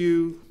plead with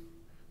you,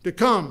 to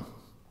come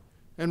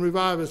and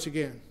revive us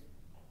again.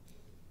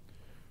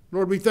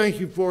 Lord, we thank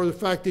you for the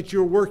fact that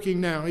you're working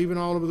now, even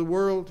all over the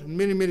world, in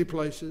many, many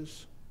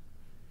places.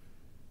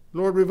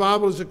 Lord,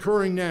 revival is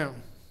occurring now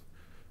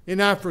in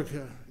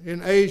Africa,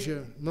 in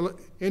Asia,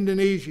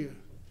 Indonesia.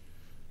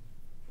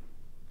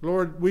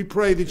 Lord, we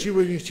pray that you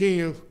will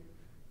continue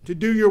to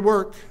do your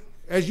work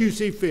as you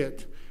see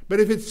fit. But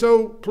if it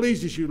so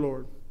pleases you,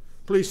 Lord,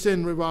 please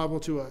send revival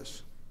to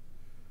us.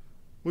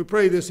 We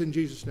pray this in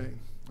Jesus' name.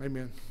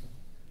 Amen.